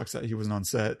it sucks that he wasn't on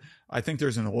set. I think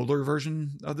there's an older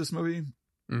version of this movie.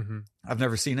 Mm-hmm. I've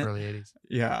never seen it. Early 80s.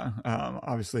 Yeah.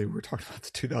 Obviously we're talking about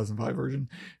the 2005 version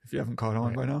if you haven't caught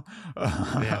on by now.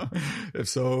 Yeah. If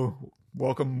so,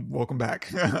 welcome back.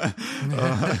 But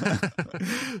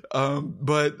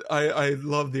I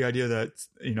love the idea that,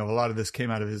 a lot of this came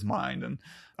out of his mind, and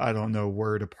I don't know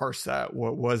where to parse that.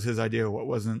 What was his idea? What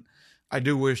wasn't? I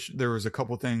do wish there was a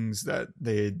couple things that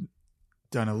they had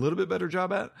done a little bit better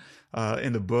job at.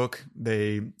 In the book,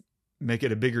 they make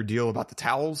it a bigger deal about the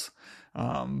towels.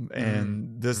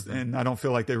 And I don't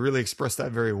feel like they really expressed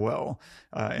that very well,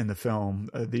 in the film,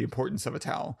 the importance of a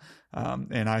towel.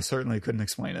 And I certainly couldn't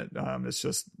explain it. It's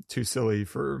just too silly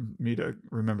for me to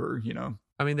remember,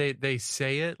 I mean, they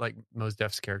say it, like Mos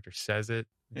Def's character says it,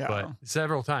 Yeah. but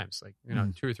several times, like,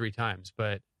 2 or 3 times,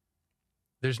 but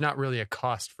there's not really a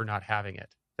cost for not having it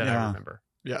that I remember.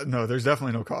 Yeah, no, there's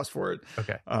definitely no cost for it.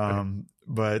 Okay.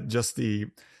 But just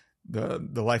the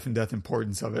life and death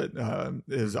importance of it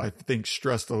is, I think,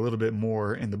 stressed a little bit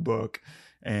more in the book.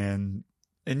 And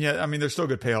yet, I mean, there's still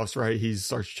good payoffs, right? He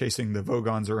starts chasing the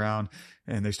Vogons around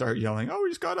and they start yelling, "Oh,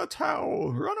 he's got a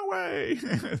towel, run away."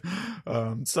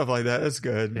 Stuff like that. It's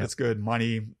good. Yeah. It's good.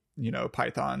 Money,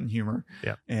 Python humor.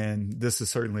 Yeah. And this is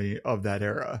certainly of that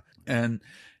era. And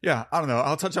yeah, I don't know.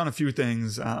 I'll touch on a few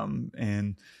things,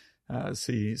 and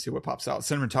see what pops out.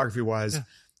 Cinematography wise,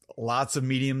 lots of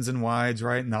mediums and wides,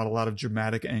 right? Not a lot of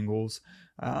dramatic angles.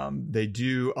 They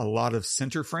do a lot of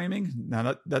center framing.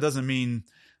 Now that doesn't mean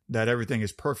that everything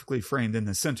is perfectly framed in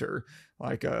the center,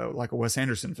 like a Wes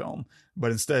Anderson film,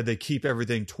 but instead they keep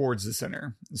everything towards the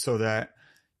center so that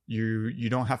you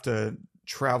don't have to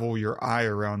travel your eye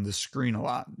around the screen a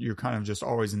lot. You're kind of just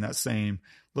always in that same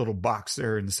little box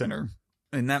there in the center.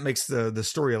 And that makes the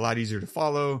story a lot easier to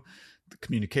follow. The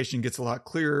communication gets a lot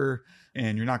clearer,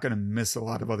 and you're not going to miss a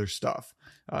lot of other stuff.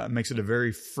 It makes it a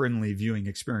very friendly viewing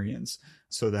experience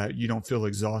so that you don't feel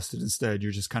exhausted. Instead,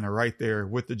 you're just kind of right there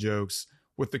with the jokes,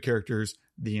 with the characters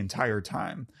the entire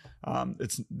time.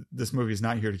 This movie is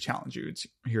not here to challenge you. It's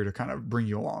here to kind of bring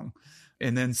you along.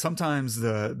 And then sometimes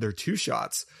their 2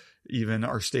 shots even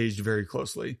are staged very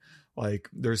closely. Like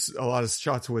there's a lot of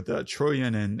shots with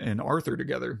Troyan and Arthur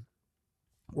together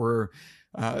where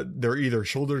they're either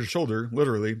shoulder to shoulder,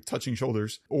 literally touching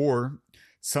shoulders, or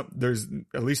there's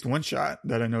at least one shot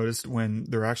that I noticed when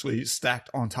they're actually stacked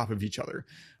on top of each other,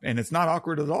 and it's not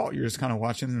awkward at all. You're just kind of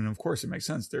watching, and of course it makes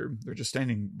sense. They're just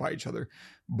standing by each other,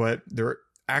 but they're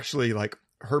actually like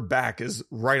her back is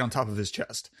right on top of his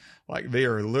chest. Like they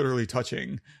are literally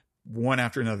touching one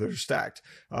after another stacked,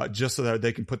 just so that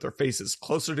they can put their faces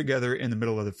closer together in the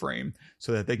middle of the frame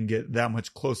so that they can get that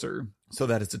much closer, so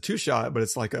that it's a 2 shot, but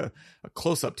it's like a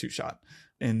close-up 2 shot.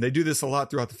 And they do this a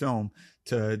lot throughout the film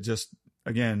to just,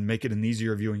 again, make it an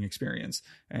easier viewing experience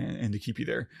and to keep you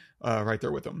there, right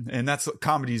there with them. And that's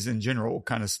comedies in general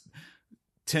kind of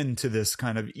tend to this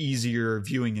kind of easier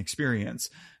viewing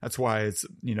experience. That's why it's,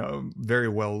 very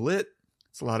well lit.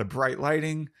 It's a lot of bright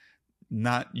lighting,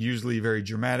 not usually very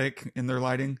dramatic in their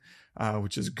lighting,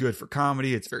 which is good for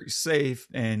comedy. It's very safe,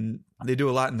 and they do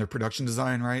a lot in their production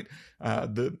design, right?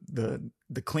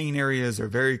 The clean areas are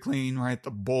very clean, right?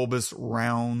 The bulbous,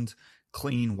 round,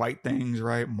 clean white things,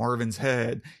 right? Marvin's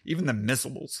head, even the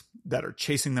missiles that are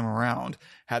chasing them around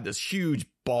had this huge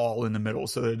ball in the middle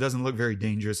so that it doesn't look very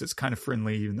dangerous. It's kind of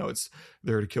friendly, even though it's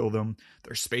there to kill them.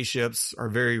 Their spaceships are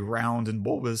very round and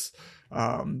bulbous.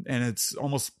 And it's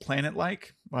almost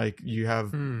planet-like. Like you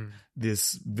have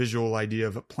this visual idea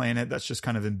of a planet that's just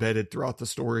kind of embedded throughout the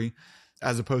story,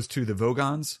 as opposed to the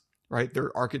Vogons, right?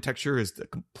 Their architecture is the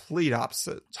complete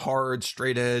opposite. It's hard,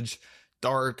 straight edge,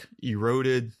 dark,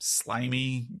 eroded,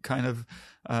 slimy kind of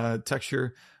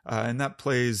texture. And that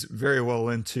plays very well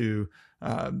into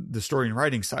the story and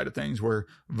writing side of things, where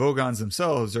Vogons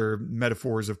themselves are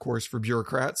metaphors, of course, for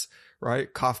bureaucrats,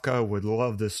 right? Kafka would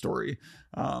love this story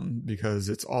because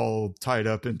it's all tied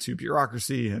up into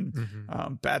bureaucracy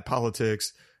and bad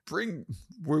politics.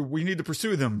 We need to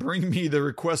pursue them. Bring me the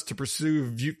request to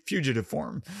pursue fugitive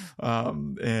form.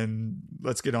 And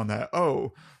let's get on that.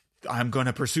 Oh, I'm going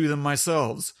to pursue them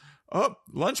myself. Oh,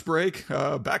 lunch break,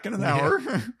 back in an hour.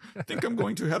 I think I'm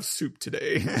going to have soup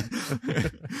today.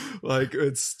 Like,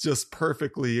 it's just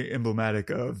perfectly emblematic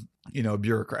of,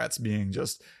 bureaucrats being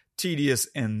just tedious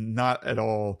and not at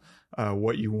all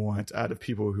what you want out of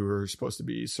people who are supposed to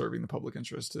be serving the public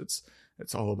interest.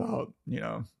 It's all about,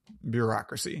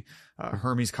 bureaucracy.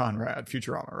 Hermes Conrad,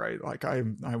 Futurama, right? Like I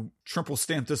triple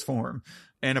stamp this form.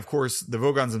 And of course, the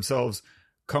Vogons themselves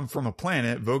come from a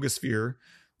planet, Vogosphere,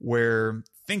 where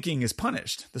thinking is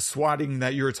punished. The swatting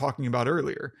that you were talking about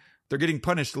earlier, they're getting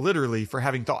punished literally for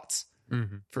having thoughts,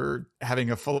 for having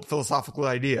a philosophical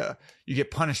idea. You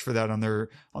get punished for that on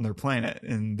their planet,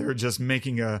 and they're just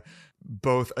making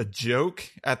both a joke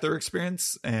at their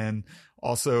experience and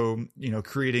also,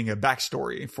 creating a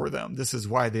backstory for them. This is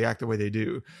why they act the way they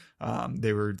do.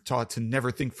 They were taught to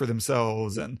never think for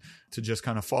themselves and to just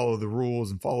kind of follow the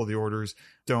rules and follow the orders.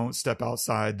 Don't step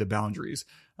outside the boundaries.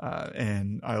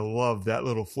 And I love that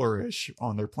little flourish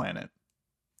on their planet.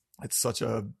 It's such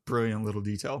a brilliant little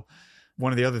detail.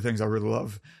 One of the other things I really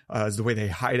love is the way they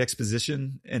hide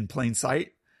exposition in plain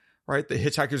sight. Right? The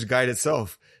Hitchhiker's Guide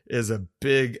itself is a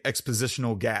big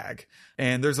expositional gag.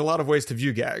 And there's a lot of ways to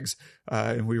view gags.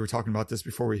 And we were talking about this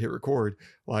before we hit record.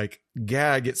 Like,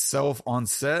 gag itself on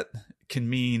set can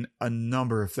mean a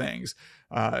number of things.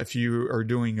 If you are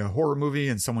doing a horror movie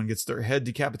and someone gets their head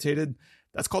decapitated,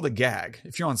 that's called a gag.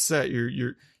 If you're on set,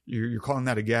 you're calling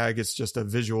that a gag. It's just a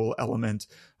visual element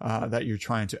that you're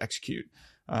trying to execute.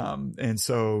 And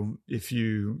so if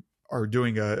you are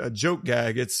doing a joke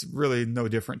gag, it's really no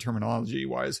different terminology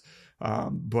wise.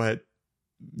 But,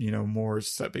 more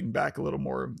stepping back a little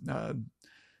more,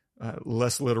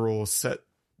 less literal set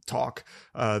talk.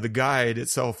 The guide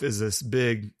itself is this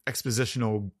big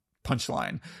expositional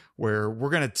punchline where we're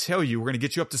going to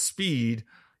get you up to speed.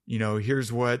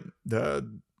 Here's what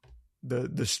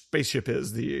the spaceship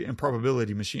is, the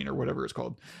improbability machine or whatever it's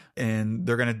called. And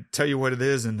they're going to tell you what it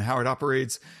is and how it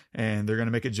operates. And they're going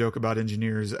to make a joke about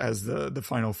engineers as the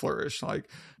final flourish, like,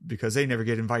 because they never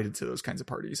get invited to those kinds of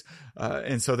parties.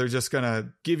 And so they're just going to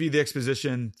give you the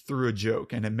exposition through a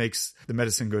joke, and it makes the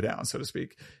medicine go down, so to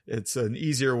speak. It's an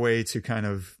easier way to kind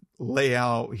of lay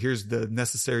out, here's the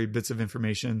necessary bits of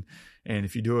information. And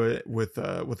if you do it with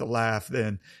a laugh,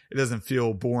 then it doesn't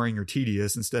feel boring or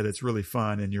tedious. Instead, it's really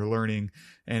fun and you're learning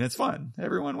and it's fun.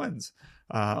 Everyone wins.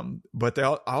 But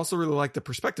I also really like the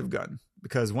perspective gun,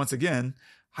 because once again,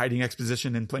 hiding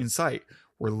exposition in plain sight,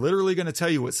 we're literally going to tell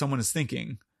you what someone is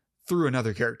thinking through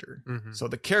another character. So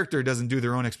the character doesn't do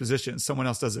their own exposition. Someone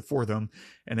else does it for them.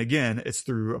 And again, it's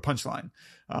through a punchline.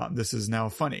 This is now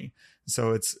funny.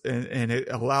 So it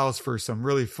allows for some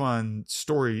really fun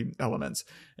story elements.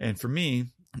 And for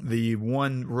me, the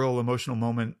one real emotional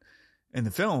moment in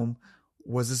the film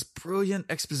was this brilliant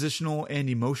expositional and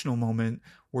emotional moment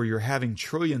where you're having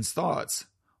Trillion's thoughts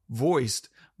voiced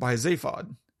by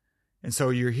Zaphod. And so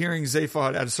you're hearing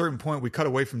Zaphod at a certain point. We cut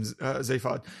away from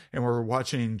Zaphod and we're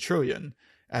watching Trillion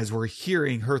as we're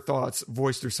hearing her thoughts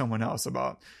voiced through someone else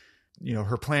about,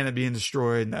 her planet being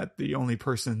destroyed, and that the only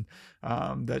person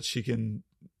that she can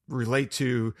relate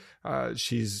to,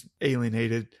 she's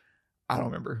alienated. I don't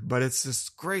remember, but it's this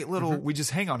great little, we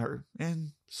just hang on her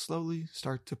and slowly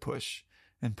start to push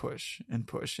and push and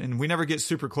push. And we never get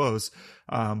super close.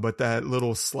 But that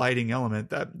little sliding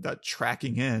element, that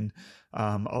tracking in,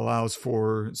 allows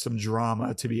for some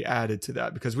drama to be added to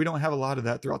that, because we don't have a lot of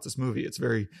that throughout this movie. It's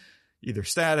very either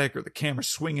static or the camera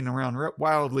swinging around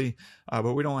wildly.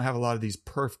 But we don't have a lot of these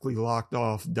perfectly locked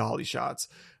off dolly shots.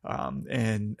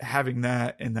 And having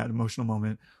that in that emotional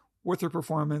moment with her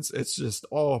performance, it's just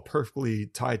all perfectly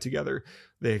tied together.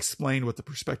 They explain what the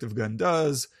perspective gun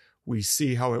does. We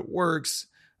see how it works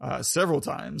several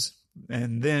times.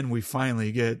 And then we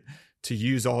finally get to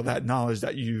use all that knowledge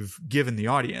that you've given the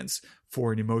audience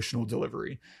for an emotional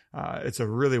delivery. It's a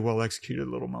really well executed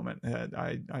little moment that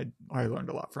I learned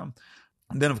a lot from.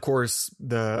 then, of course,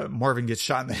 the Marvin gets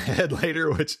shot in the head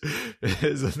later, which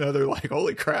is another like,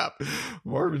 holy crap,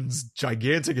 Marvin's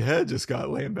gigantic head just got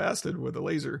lambasted with a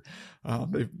laser.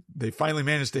 They finally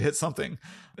managed to hit something.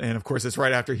 And of course, it's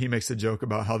right after he makes a joke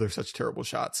about how they're such terrible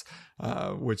shots,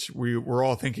 which we were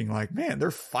all thinking like, man,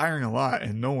 they're firing a lot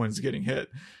and no one's getting hit.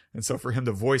 And so for him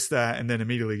to voice that and then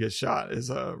immediately get shot is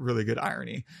a really good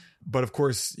irony. But of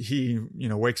course, he,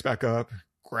 wakes back up,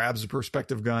 grabs a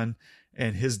perspective gun,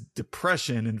 and his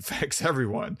depression infects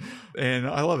everyone. And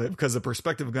I love it because the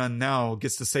perspective gun now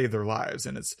gets to save their lives.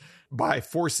 And it's by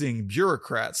forcing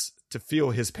bureaucrats to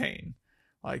feel his pain.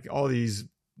 Like all these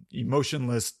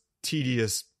emotionless,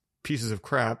 tedious pieces of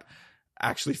crap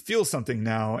actually feel something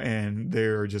now, and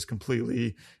they're just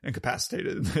completely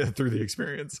incapacitated through the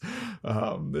experience.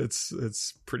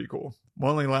 It's pretty cool. My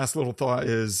only last little thought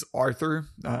is Arthur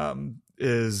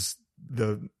is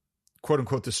the quote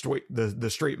unquote the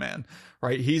straight man,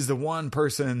 right? He's the one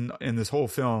person in this whole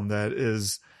film that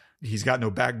he's got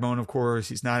no backbone, of course.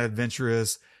 He's not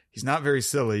adventurous. He's not very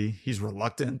silly. He's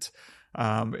reluctant.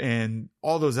 And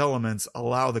all those elements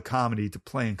allow the comedy to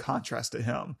play in contrast to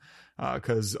him.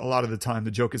 Cause a lot of the time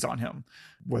the joke is on him,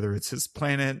 whether it's his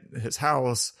planet, his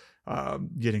house,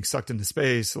 getting sucked into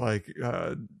space,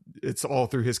 it's all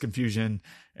through his confusion.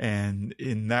 And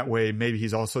in that way, maybe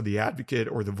he's also the advocate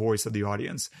or the voice of the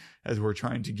audience as we're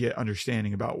trying to get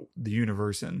understanding about the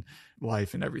universe and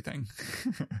life and everything.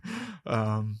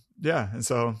 And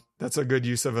so that's a good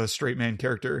use of a straight man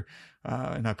character.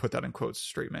 And I put that in quotes,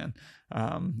 straight man.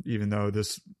 Even though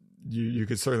you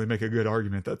could certainly make a good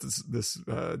argument that this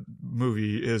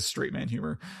movie is straight man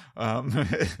humor.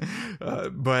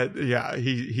 But yeah,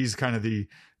 he's kind of the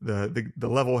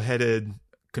level-headed,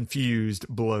 confused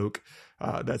bloke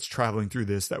that's traveling through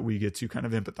this that we get to kind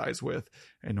of empathize with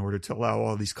in order to allow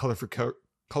all these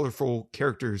colorful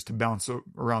characters to bounce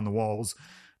around the walls,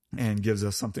 and gives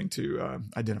us something to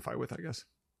identify with, I guess.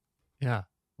 Yeah.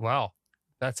 Wow.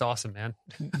 That's awesome, man.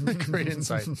 Great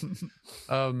insight.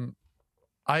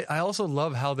 I also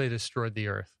love how they destroyed the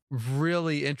Earth.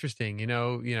 Really interesting.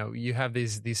 You have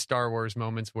these Star Wars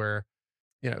moments where,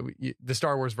 the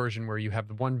Star Wars version where you have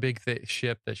the one big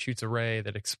ship that shoots a ray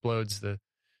that explodes the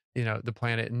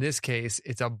planet. In this case,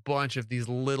 it's a bunch of these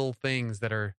little things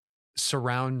that are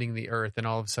surrounding the Earth, and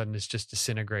all of a sudden it's just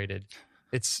disintegrated.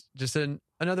 It's just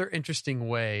another interesting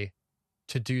way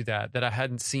to do that I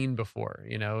hadn't seen before,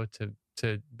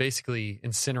 to basically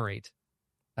incinerate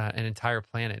an entire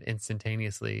planet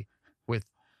instantaneously with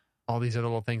all these other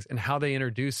little things. And how they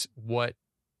introduce what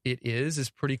it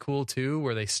is pretty cool too,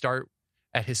 where they start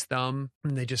at his thumb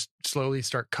and they just slowly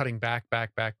start cutting back.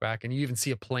 And you even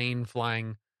see a plane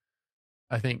flying,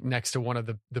 I think, next to one of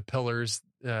the pillars,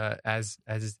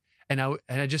 and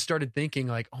I just started thinking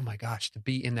like, oh my gosh, to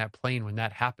be in that plane when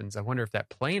that happens, I wonder if that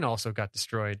plane also got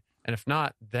destroyed. And if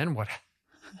not, then what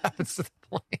happens to the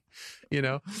plane?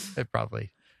 It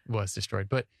probably was destroyed.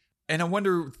 And I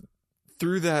wonder,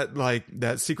 through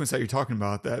that sequence that you're talking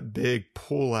about, that big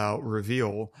pull out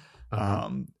reveal,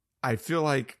 I feel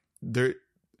like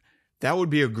that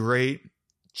would be a great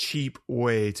cheap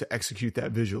way to execute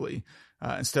that visually,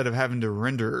 instead of having to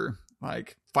render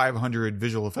like 500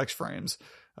 visual effects frames.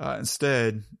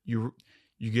 Instead, you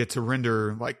get to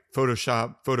render like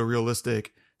Photoshop photorealistic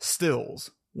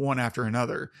stills one after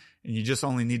another, and you just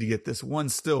only need to get this one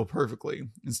still perfectly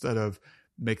instead of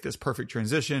make this perfect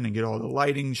transition and get all the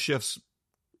lighting shifts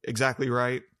exactly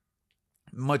right.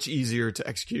 Much easier to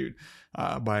execute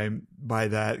by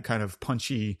that kind of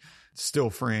punchy still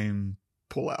frame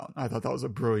pull out. I thought that was a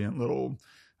brilliant little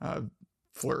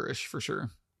flourish for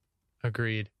sure.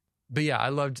 Agreed. But yeah, I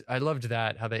loved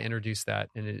that, how they introduced that,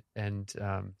 and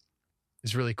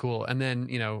it's really cool. And then,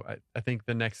 I think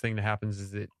the next thing that happens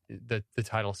is the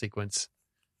title sequence,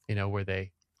 where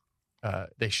they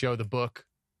show the book,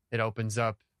 it opens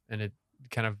up and it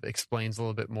kind of explains a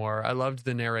little bit more. I loved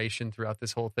the narration throughout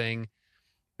this whole thing.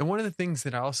 And one of the things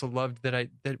that I also loved that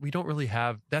we don't really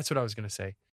have, that's what I was going to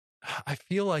say. I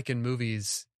feel like in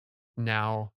movies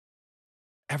now,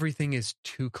 everything is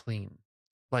too clean.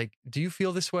 Like, do you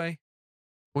feel this way?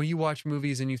 When you watch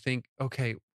movies and you think,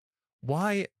 okay,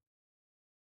 why,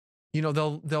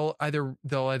 they'll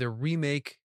either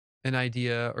remake an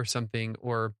idea or something,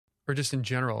 or just in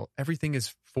general, everything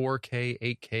is 4K,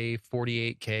 8K,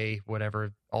 48K,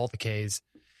 whatever, all the Ks.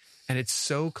 And it's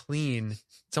so clean.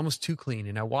 It's almost too clean.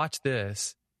 And I watched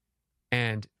this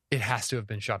and it has to have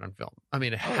been shot on film. I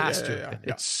mean, it has to have been.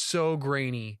 Yeah. It's so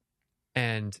grainy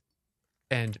and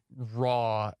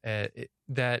raw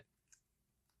that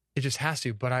it just has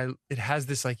to. But it has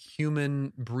this like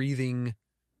human breathing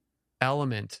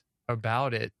element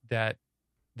about it that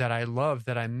that I love,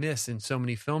 that I miss in so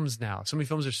many films now. So many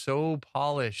films are so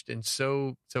polished and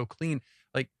so clean.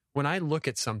 Like when I look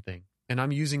at something and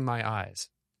I'm using my eyes,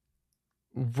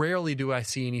 rarely do I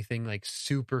see anything like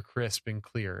super crisp and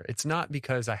clear. It's not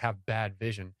because I have bad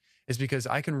vision. It's because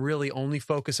I can really only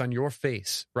focus on your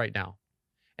face right now,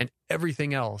 and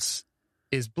everything else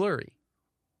is blurry,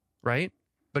 right?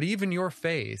 But even your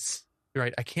face,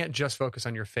 right? I can't just focus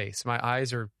on your face. My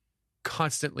eyes are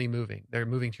constantly moving. They're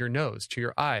moving to your nose, to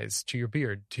your eyes, to your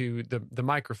beard, to the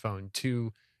microphone,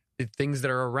 to the things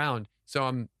that are around. So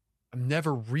I'm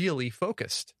never really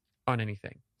focused on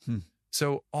anything.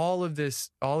 So all of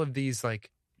these like,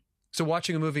 so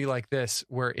watching a movie like this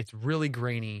where it's really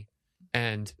grainy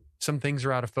and some things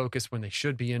are out of focus when they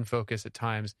should be in focus at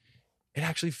times, it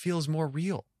actually feels more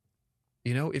real.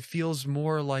 You know, it feels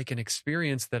more like an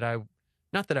experience that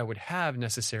not that I would have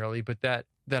necessarily, but that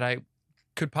I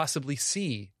could possibly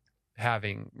see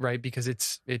having, right? Because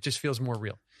it just feels more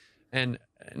real. And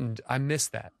I miss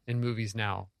that in movies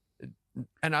now.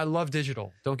 And I love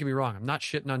digital. Don't get me wrong. I'm not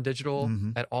shitting on digital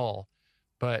at all,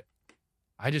 but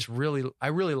I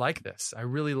really like this. I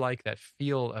really like that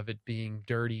feel of it being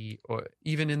dirty, or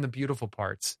even in the beautiful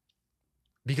parts,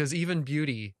 because even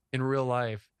beauty in real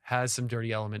life has some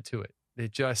dirty element to it.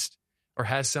 It just, or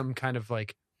has some kind of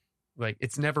like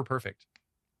it's never perfect.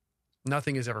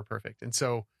 Nothing is ever perfect. And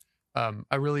so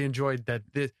I really enjoyed that.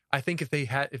 I think if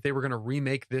they were going to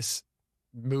remake this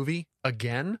movie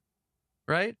again,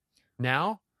 right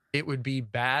now, it would be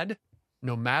bad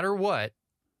no matter what.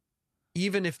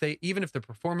 Even if the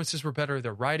performances were better,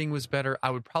 the writing was better,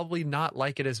 I would probably not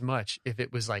like it as much if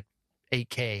it was like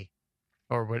 8K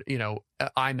or what,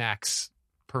 IMAX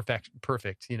perfect,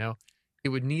 it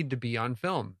would need to be on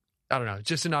film. I don't know,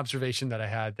 just an observation that I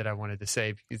had that I wanted to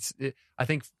say. I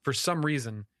think for some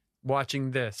reason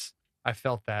watching this, I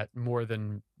felt that more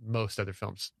than most other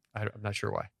films. I'm not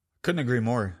sure why. Couldn't agree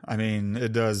more. I mean,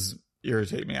 it does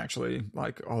irritate me actually,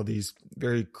 like all these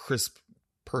very crisp,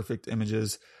 perfect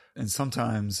images. And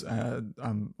sometimes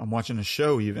I'm watching a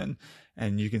show even,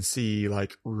 and you can see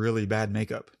like really bad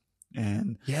makeup.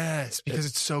 And yes, because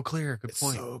it's so clear. Good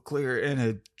point. So clear, and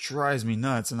it drives me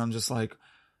nuts. And I'm just like,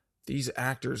 these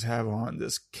actors have on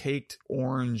this caked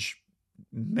orange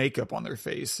makeup on their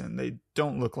face, and they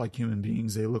don't look like human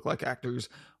beings. They look like actors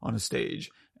on a stage,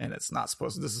 and it's not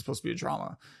supposed to. This is supposed to be a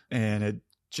drama, and it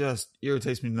just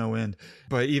irritates me to no end.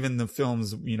 But even the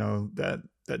films, that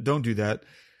don't do that,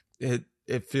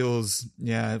 it feels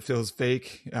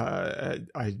fake.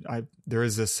 There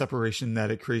is a separation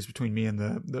that it creates between me and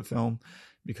the film,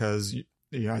 because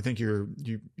I think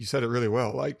you said it really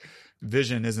well. Like,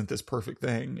 vision isn't this perfect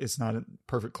thing. It's not a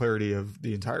perfect clarity of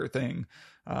the entire thing.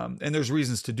 And there's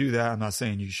reasons to do that. I'm not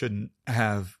saying you shouldn't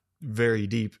have very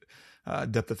deep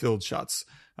depth of field shots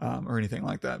or anything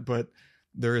like that, but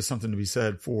there is something to be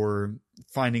said for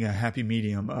finding a happy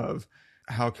medium of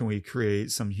how can we create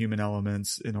some human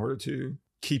elements in order to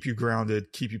keep you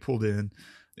grounded, keep you pulled in.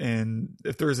 And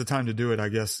if there is a time to do it, I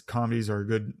guess comedies are a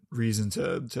good reason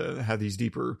to have these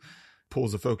deeper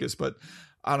pulls of focus. But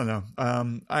I don't know.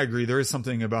 I agree. There is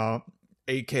something about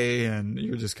 8K and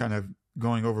you're just kind of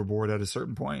going overboard at a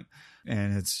certain point,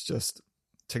 and it's just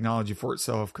technology for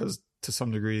itself, because to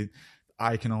some degree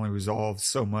I can only resolve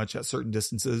so much at certain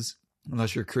distances.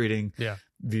 Unless you're creating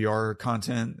VR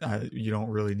content, you don't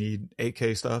really need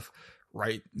 8K stuff,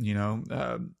 right?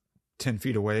 10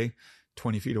 feet away,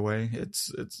 20 feet away,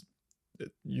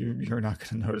 you're not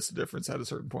going to notice the difference at a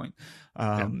certain point.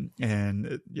 And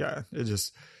it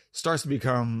just starts to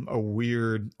become a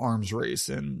weird arms race.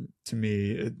 And to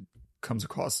me, it comes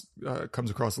across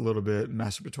a little bit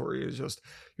masturbatory. It's just,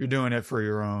 you're doing it for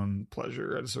your own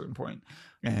pleasure at a certain point.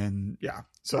 And yeah,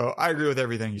 so I agree with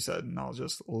everything you said, and I'll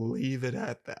just leave it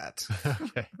at that.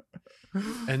 Okay.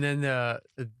 And then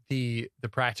the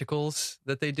practicals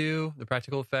that they do, the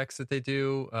practical effects that they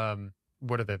do,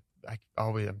 what are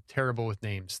I'm terrible with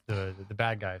names. The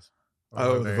bad guys.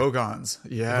 Oh, the Vogons.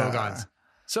 Yeah. The Vogons.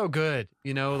 So good.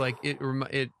 Like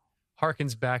it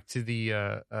harkens back to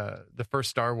the first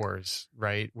Star Wars,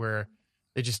 right? Where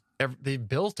they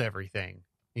built everything,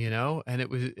 and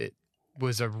it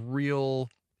was a real,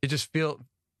 it just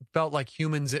felt like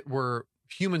humans were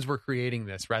creating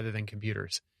this rather than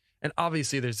computers. And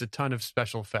obviously there's a ton of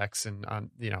special effects, and I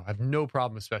have no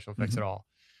problem with special effects at all.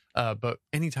 But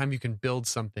anytime you can build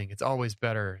something, it's always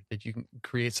better that you can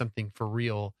create something for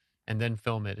real and then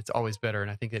film it. It's always better.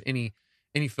 And I think that any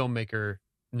filmmaker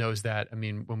knows that. I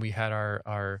mean, when we had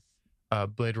our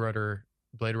Blade Runner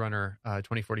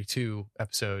 2042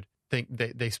 episode,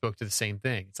 they spoke to the same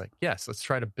thing. It's like, yes, let's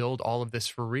try to build all of this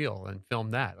for real and film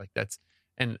that. Like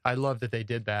and I love that they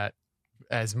did that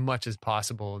as much as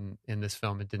possible in this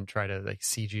film. It didn't try to like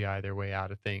CGI their way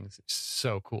out of things. It's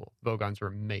so cool. Vogons were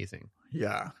amazing.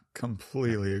 Yeah,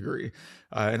 completely agree.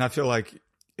 And I feel like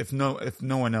if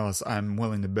no one else, I'm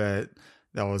willing to bet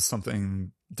that was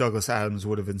something Douglas Adams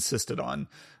would have insisted on.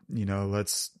 You know,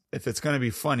 if it's going to be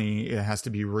funny, it has to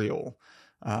be real.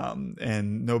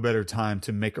 And no better time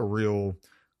to make a real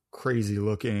crazy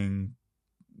looking,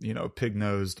 you know,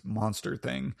 pig-nosed monster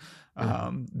thing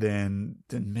than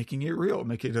making it real,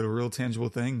 make it a real tangible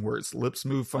thing where its lips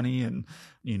move funny and,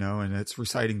 you know, and it's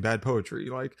reciting bad poetry.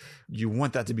 Like, you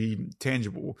want that to be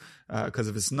tangible, because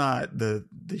if it's not, the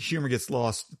humor gets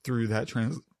lost through that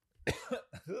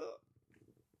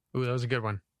Ooh, that was a good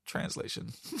one. translation.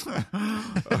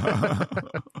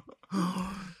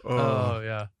 Oh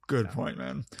yeah, good point,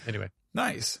 man. Anyway,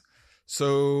 Nice.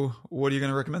 So what are you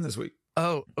going to recommend this week?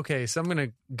 oh, okay. So I'm gonna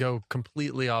go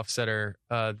completely off center.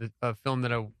 A film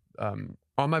that on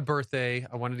my birthday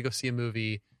I wanted to go see a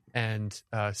movie, and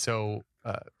because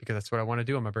that's what I want to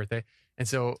do on my birthday, and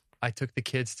so I took the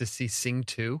kids to see Sing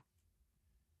 2.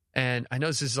 And I know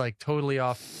this is like totally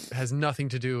off, has nothing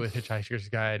to do with Hitchhiker's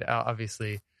Guide,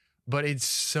 obviously, but it's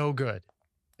so good.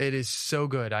 It is so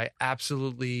good. I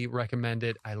absolutely recommend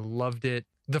it. I loved it.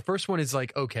 The first one is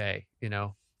like, okay, you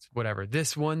know, it's whatever.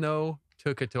 This one, though,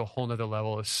 took it to a whole nother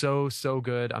level. It's so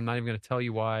good. I'm not even going to tell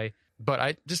you why, but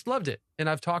I just loved it. And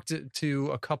I've talked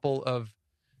to a couple of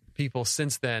people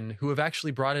since then who have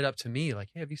actually brought it up to me.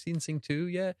 Like, hey, have you seen Sing 2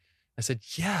 yet? I said,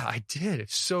 yeah, I did.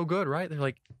 It's so good, right? They're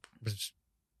like, it was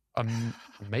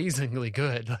amazingly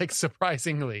good, like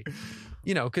surprisingly,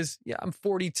 you know, because I'm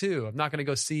 42. I'm not going to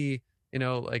go see, you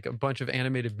know, like a bunch of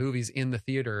animated movies in the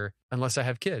theater unless I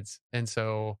have kids. And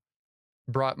so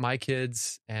brought my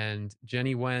kids, and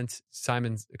Jenny went,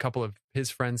 Simon's, a couple of his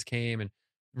friends came, and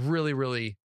really,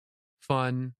 really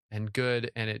fun and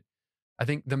good. And I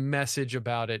think the message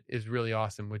about it is really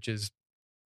awesome, which is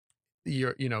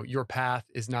your path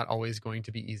is not always going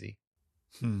to be easy.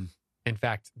 In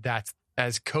fact, that's,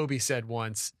 as Kobe said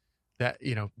once, that,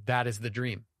 you know, that is the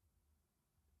dream.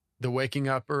 The waking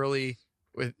up early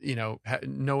with, you know,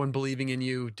 no one believing in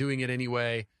you, doing it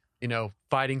anyway, you know,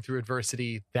 fighting through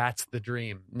adversity. That's the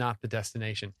dream, not the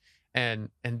destination. And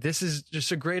this is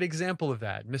just a great example of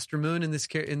that. Mr. Moon in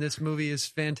this movie is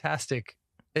fantastic.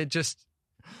 It just,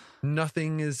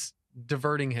 nothing is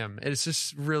diverting him. It's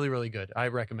just really, really good. I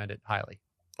recommend it highly.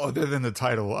 Other than the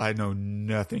title, I know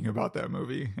nothing about that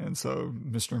movie, and so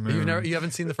Mr. Moon. You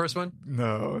haven't seen the first one?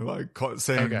 No, like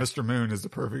saying Okay. Mr. Moon is the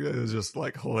perfect. It is just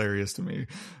like hilarious to me.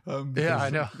 Yeah,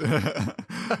 I know.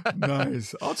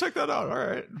 Nice. I'll check that out. All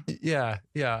right. Yeah.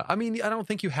 I mean, I don't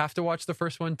think you have to watch the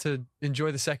first one to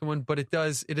enjoy the second one, but it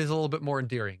is a little bit more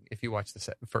endearing if you watch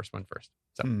the first one first.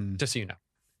 So just so you know.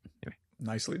 Anyway.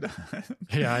 Nicely done.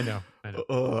 Yeah, I know.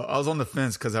 I was on the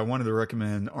fence because I wanted to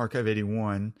recommend Archive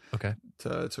 81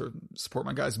 to support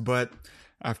my guys. But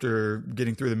after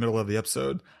getting through the middle of the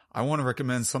episode, I want to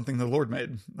recommend something the Lord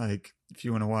made. Like, if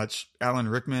you want to watch Alan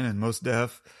Rickman and Mos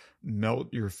Def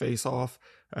melt your face off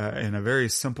in a very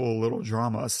simple little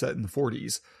drama set in the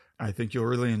 40s, I think you'll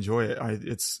really enjoy it.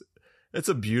 It's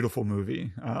a beautiful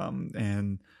movie,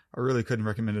 and I really couldn't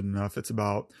recommend it enough. It's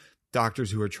about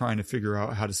doctors who are trying to figure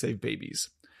out how to save babies.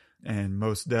 And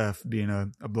Mos Def, being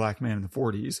a black man in the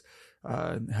 40s,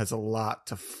 has a lot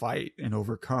to fight and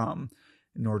overcome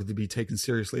in order to be taken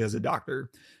seriously as a doctor.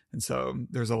 And so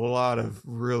there's a lot of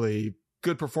really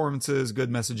good performances, good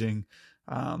messaging,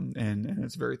 and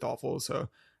it's very thoughtful. So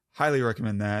highly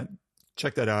recommend that.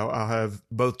 Check that out. I'll have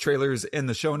both trailers in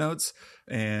the show notes,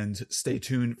 and stay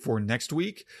tuned for next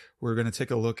week. We're going to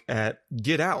take a look at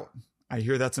Get Out. I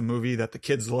hear that's a movie that the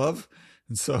kids love.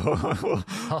 And so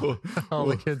all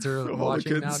the kids are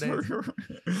watching nowadays.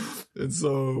 And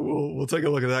so we'll take a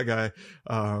look at that guy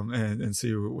and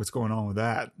see what's going on with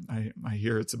that. I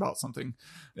hear it's about something.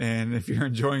 And if you're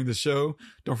enjoying the show,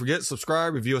 don't forget,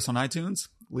 subscribe, review us on iTunes,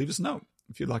 leave us a note.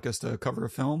 If you'd like us to cover a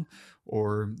film,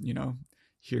 or, you know,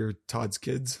 hear Todd's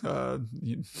kids, we'll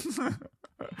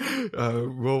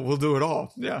do it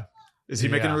all. Yeah. Is he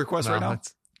making a request right now?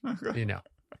 You know.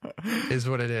 Is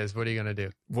what it is. What are you going to do?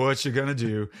 What you're going to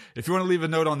do. If you want to leave a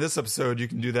note on this episode, you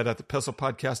can do that at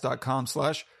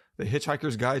thepestlepodcast.com/The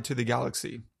Hitchhiker's Guide to the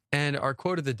Galaxy. And our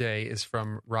quote of the day is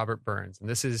from Robert Burns, and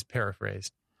this is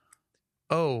paraphrased.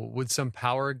 Oh, would some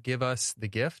power give us the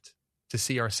gift to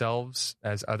see ourselves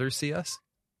as others see us?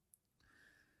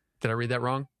 Did I read that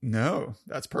wrong? No,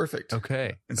 that's perfect.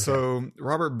 Okay. And so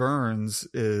Robert Burns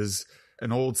is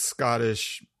an old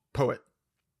Scottish poet.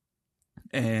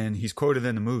 And he's quoted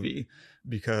in the movie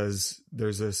because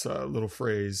there's this little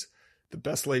phrase, the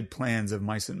best laid plans of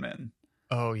mice and men.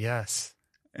 Oh, yes.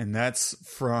 and that's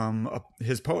from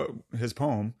his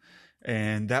poem,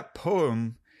 and that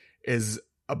poem is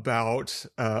about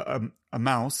a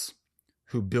mouse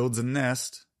who builds a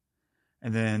nest,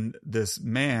 and then this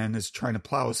man is trying to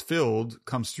plow his field,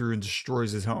 comes through and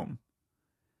destroys his home.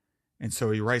 And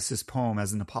so he writes this poem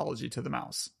as an apology to the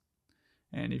mouse,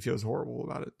 and he feels horrible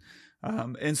about it.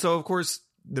 And so, of course,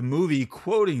 the movie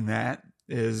quoting that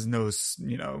is no,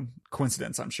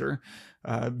 coincidence, I'm sure,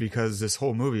 because this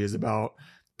whole movie is about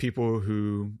people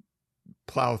who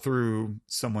plow through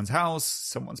someone's house,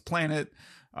 someone's planet,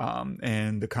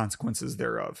 and the consequences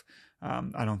thereof.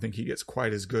 I don't think he gets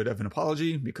quite as good of an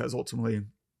apology, because ultimately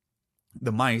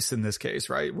the mice in this case,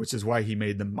 right, which is why he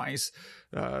made the mice,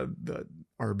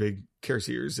 our big care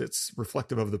seers, it's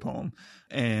reflective of the poem.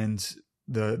 And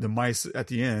the mice at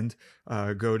the end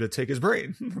go to take his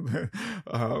brain.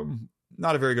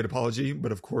 Not a very good apology,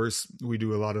 but of course we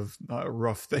do a lot of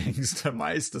rough things to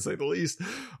mice, to say the least.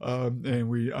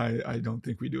 And I don't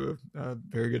think we do a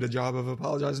very good a job of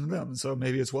apologizing to them. So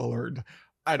maybe it's well earned.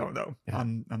 I don't know. Yeah.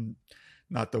 I'm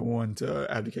not the one to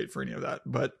advocate for any of that,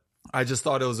 but I just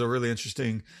thought it was a really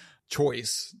interesting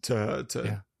choice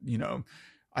to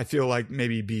I feel like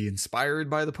maybe be inspired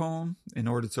by the poem in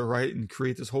order to write and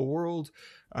create this whole world,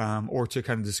 or to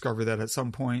kind of discover that at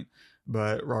some point.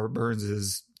 But Robert Burns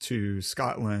is to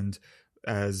Scotland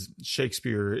as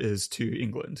Shakespeare is to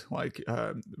England, like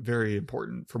very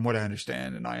important from what I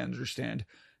understand, and I understand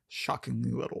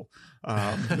shockingly little.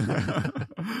 But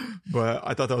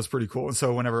I thought that was pretty cool. And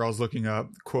so whenever I was looking up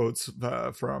quotes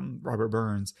from Robert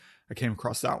Burns, I came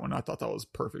across that one. I thought that was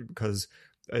perfect because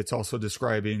it's also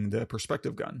describing the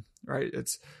perspective gun, right?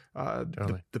 It's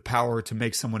totally. the power to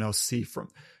make someone else see from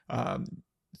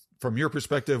your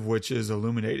perspective, which is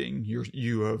illuminating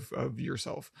you of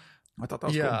yourself. I thought that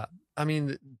was cool. I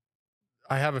mean,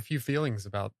 I have a few feelings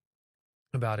about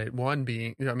it. One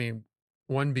being,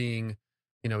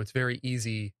 it's very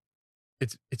easy.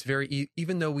 It's very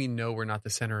even though we know we're not the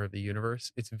center of the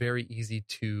universe, it's very easy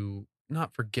to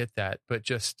not forget that, but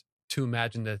just to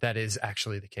imagine that is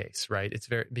actually the case, right? It's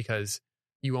because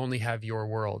you only have your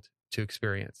world to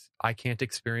experience. I can't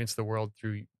experience the world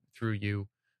through you.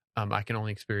 I can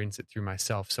only experience it through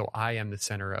myself. So I am the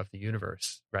center of the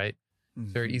universe, right? Mm-hmm.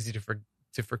 It's very easy to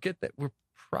forget that we're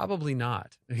probably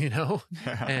not, and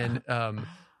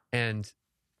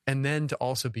then to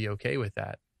also be okay with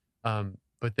that.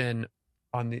 But then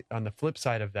on the flip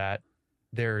side of that,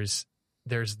 there's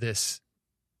this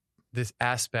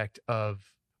aspect of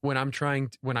when I'm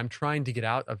trying to get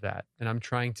out of that, and I'm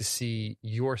trying to see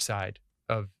your side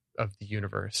of the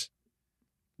universe,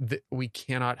 we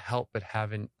cannot help but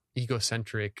have an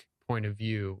egocentric point of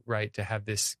view, right? To have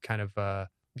this kind of I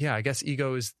guess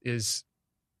ego is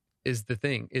the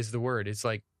thing, is the word. It's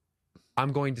like,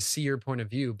 I'm going to see your point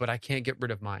of view, but I can't get rid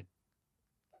of mine.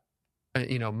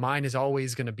 Mine is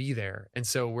always going to be there. And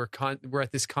so we're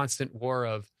at this constant war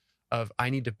of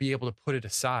I need to be able to put it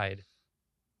aside,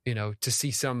 to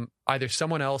see either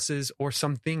someone else's or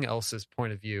something else's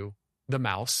point of view. The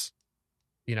mouse,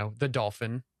 the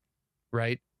dolphin,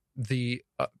 right? The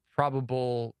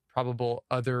probable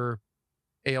other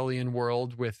alien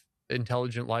world with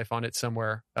intelligent life on it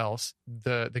somewhere else,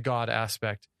 the God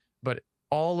aspect. But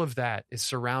all of that is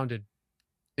surrounding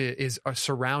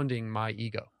my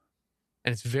ego.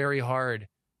 And it's very hard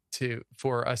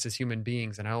for us as human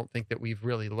beings, and I don't think that we've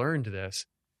really learned this,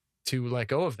 to let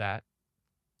go of that,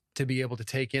 to be able to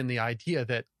take in the idea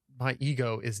that my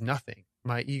ego is nothing.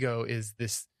 My ego is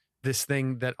this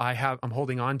thing that I'm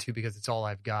holding on to because it's all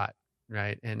I've got,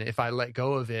 right? And if I let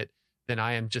go of it, then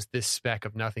I am just this speck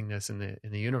of nothingness in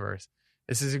the universe.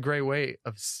 This is a great way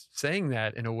of saying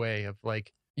that, in a way of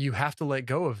like, you have to let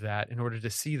go of that in order to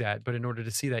see that. But in order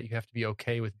to see that, you have to be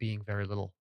okay with being very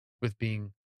little, with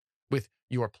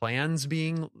your plans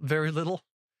being very little,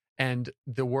 and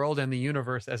the world and the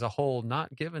universe as a whole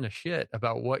not giving a shit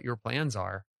about what your plans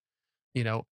are,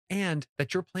 and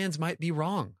that your plans might be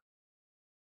wrong,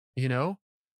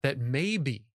 that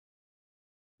maybe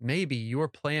your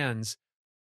plans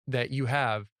that you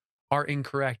have are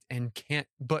incorrect and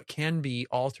can be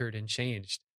altered and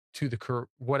changed to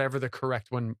whatever the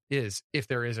correct one is, if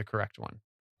there is a correct one,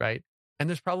 right? And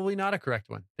there's probably not a correct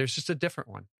one. There's just a different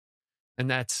one. And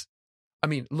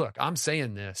look, I'm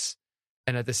saying this,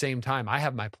 and at the same time, I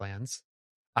have my plans,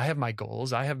 I have my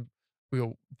goals, I have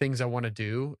things I want to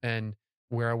do, and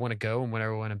where I want to go, and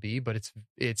where I want to be. But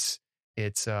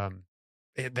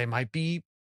they might be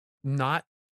not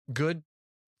good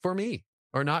for me,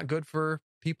 or not good for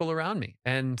people around me,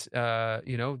 and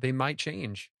they might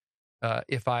change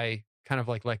if I kind of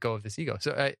like let go of this ego.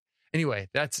 So anyway,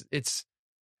 it's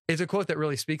it's a quote that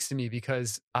really speaks to me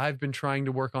because I've been trying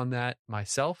to work on that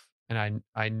myself. And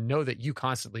I know that you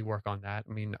constantly work on that.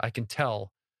 I mean, I can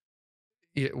tell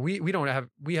we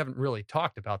haven't really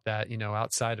talked about that,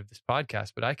 outside of this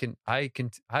podcast, but I've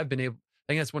been able,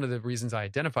 I think that's one of the reasons I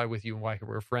identify with you and why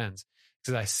we're friends,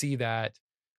 because I see that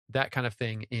kind of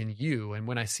thing in you. And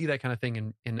when I see that kind of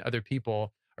thing in other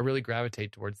people, I really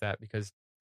gravitate towards that because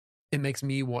it makes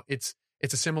me it's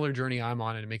a similar journey I'm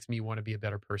on, and it makes me want to be a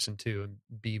better person too, and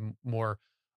be more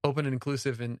open and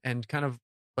inclusive and kind of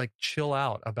like chill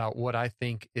out about what I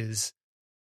think is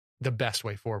the best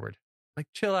way forward. Like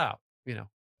chill out,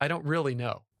 I don't really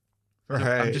know.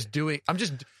 Right.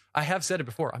 I have said it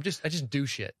before. I just do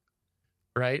shit.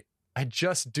 Right. I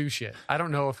just do shit. I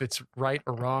don't know if it's right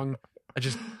or wrong. I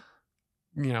just,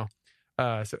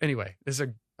 so anyway, this is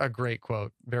a great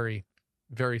quote. Very,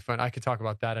 very fun. I could talk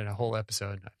about that in a whole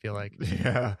episode, I feel like.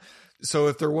 Yeah. So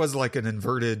if there was like an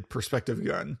inverted perspective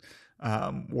gun,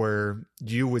 where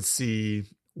you would see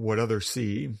what others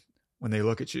see when they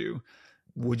look at you,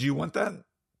 would you want that?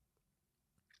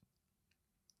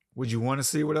 Would you want to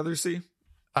see what others see?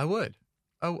 I would.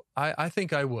 Oh, I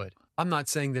think I would. I'm not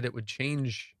saying that it would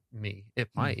change me. It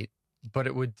might, but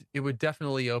it would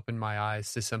definitely open my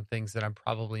eyes to some things that I'm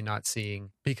probably not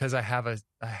seeing, because I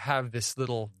have this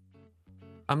little,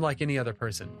 I'm like any other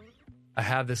person. I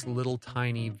have this little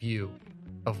tiny view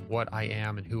of what I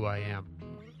am and who I am.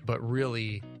 But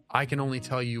really, I can only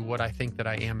tell you what I think that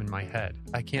I am in my head.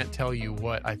 I can't tell you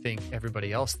what I think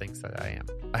everybody else thinks that I am.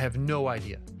 I have no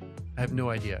idea.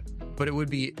 But it would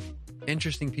be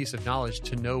interesting piece of knowledge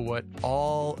to know what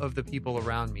all of the people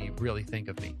around me really think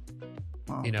of me.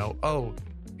 Wow.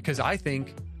 Because I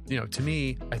think, to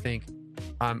me, I think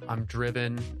I'm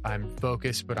driven, I'm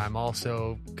focused, but I'm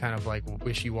also kind of like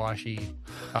wishy-washy.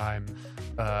 I'm,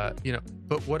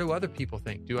 but what do other people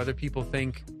think? Do other people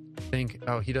think,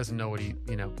 oh, he doesn't know what he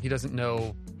doesn't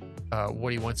know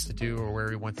what he wants to do or where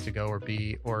he wants to go or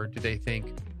be, or do they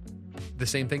think the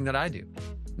same thing that I do?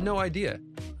 No idea.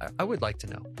 I would like to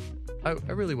know. I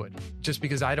really would, just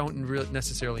because I don't really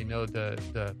necessarily know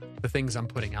the things I'm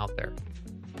putting out there.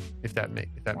 If that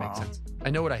makes sense. I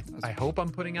know what I hope I'm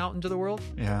putting out into the world.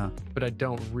 Yeah. But I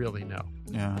don't really know.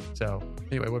 Yeah. So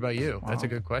anyway, what about you? Wow. That's a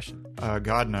good question.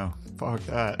 God, no. Fuck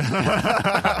that.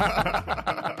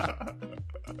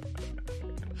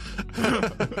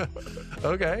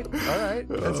 Okay. All right.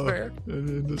 That's fair.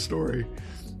 In the story.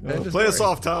 Play us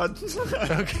off, Todd.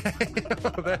 Okay.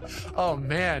 Oh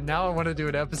man, now I want to do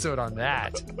an episode on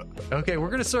that. Okay,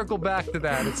 we're gonna circle back to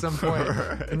that at some point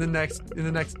in the next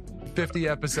 50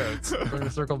 episodes. We're gonna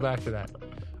circle back to that.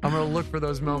 I'm gonna look for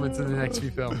those moments in the next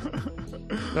few films.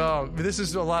 Oh, this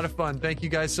is a lot of fun. Thank you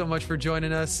guys so much for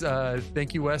joining us.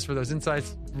 Thank you, Wes, for those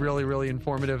insights. Really, really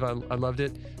informative. I loved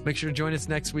it. Make sure to join us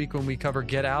next week when we cover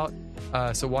Get Out.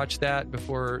 So watch that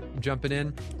before jumping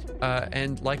in.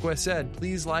 And like Wes said,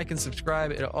 please like and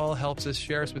subscribe. It all helps us.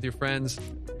 Share us with your friends.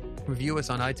 Review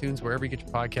us on iTunes, wherever you get your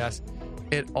podcasts.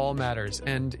 It all matters.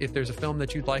 And if there's a film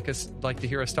that you'd like to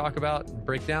hear us talk about and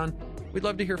break down, we'd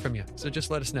love to hear from you. So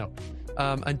just let us know.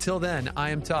 Until then,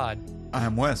 I am Todd. I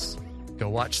am Wes. Go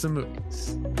watch some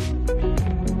movies.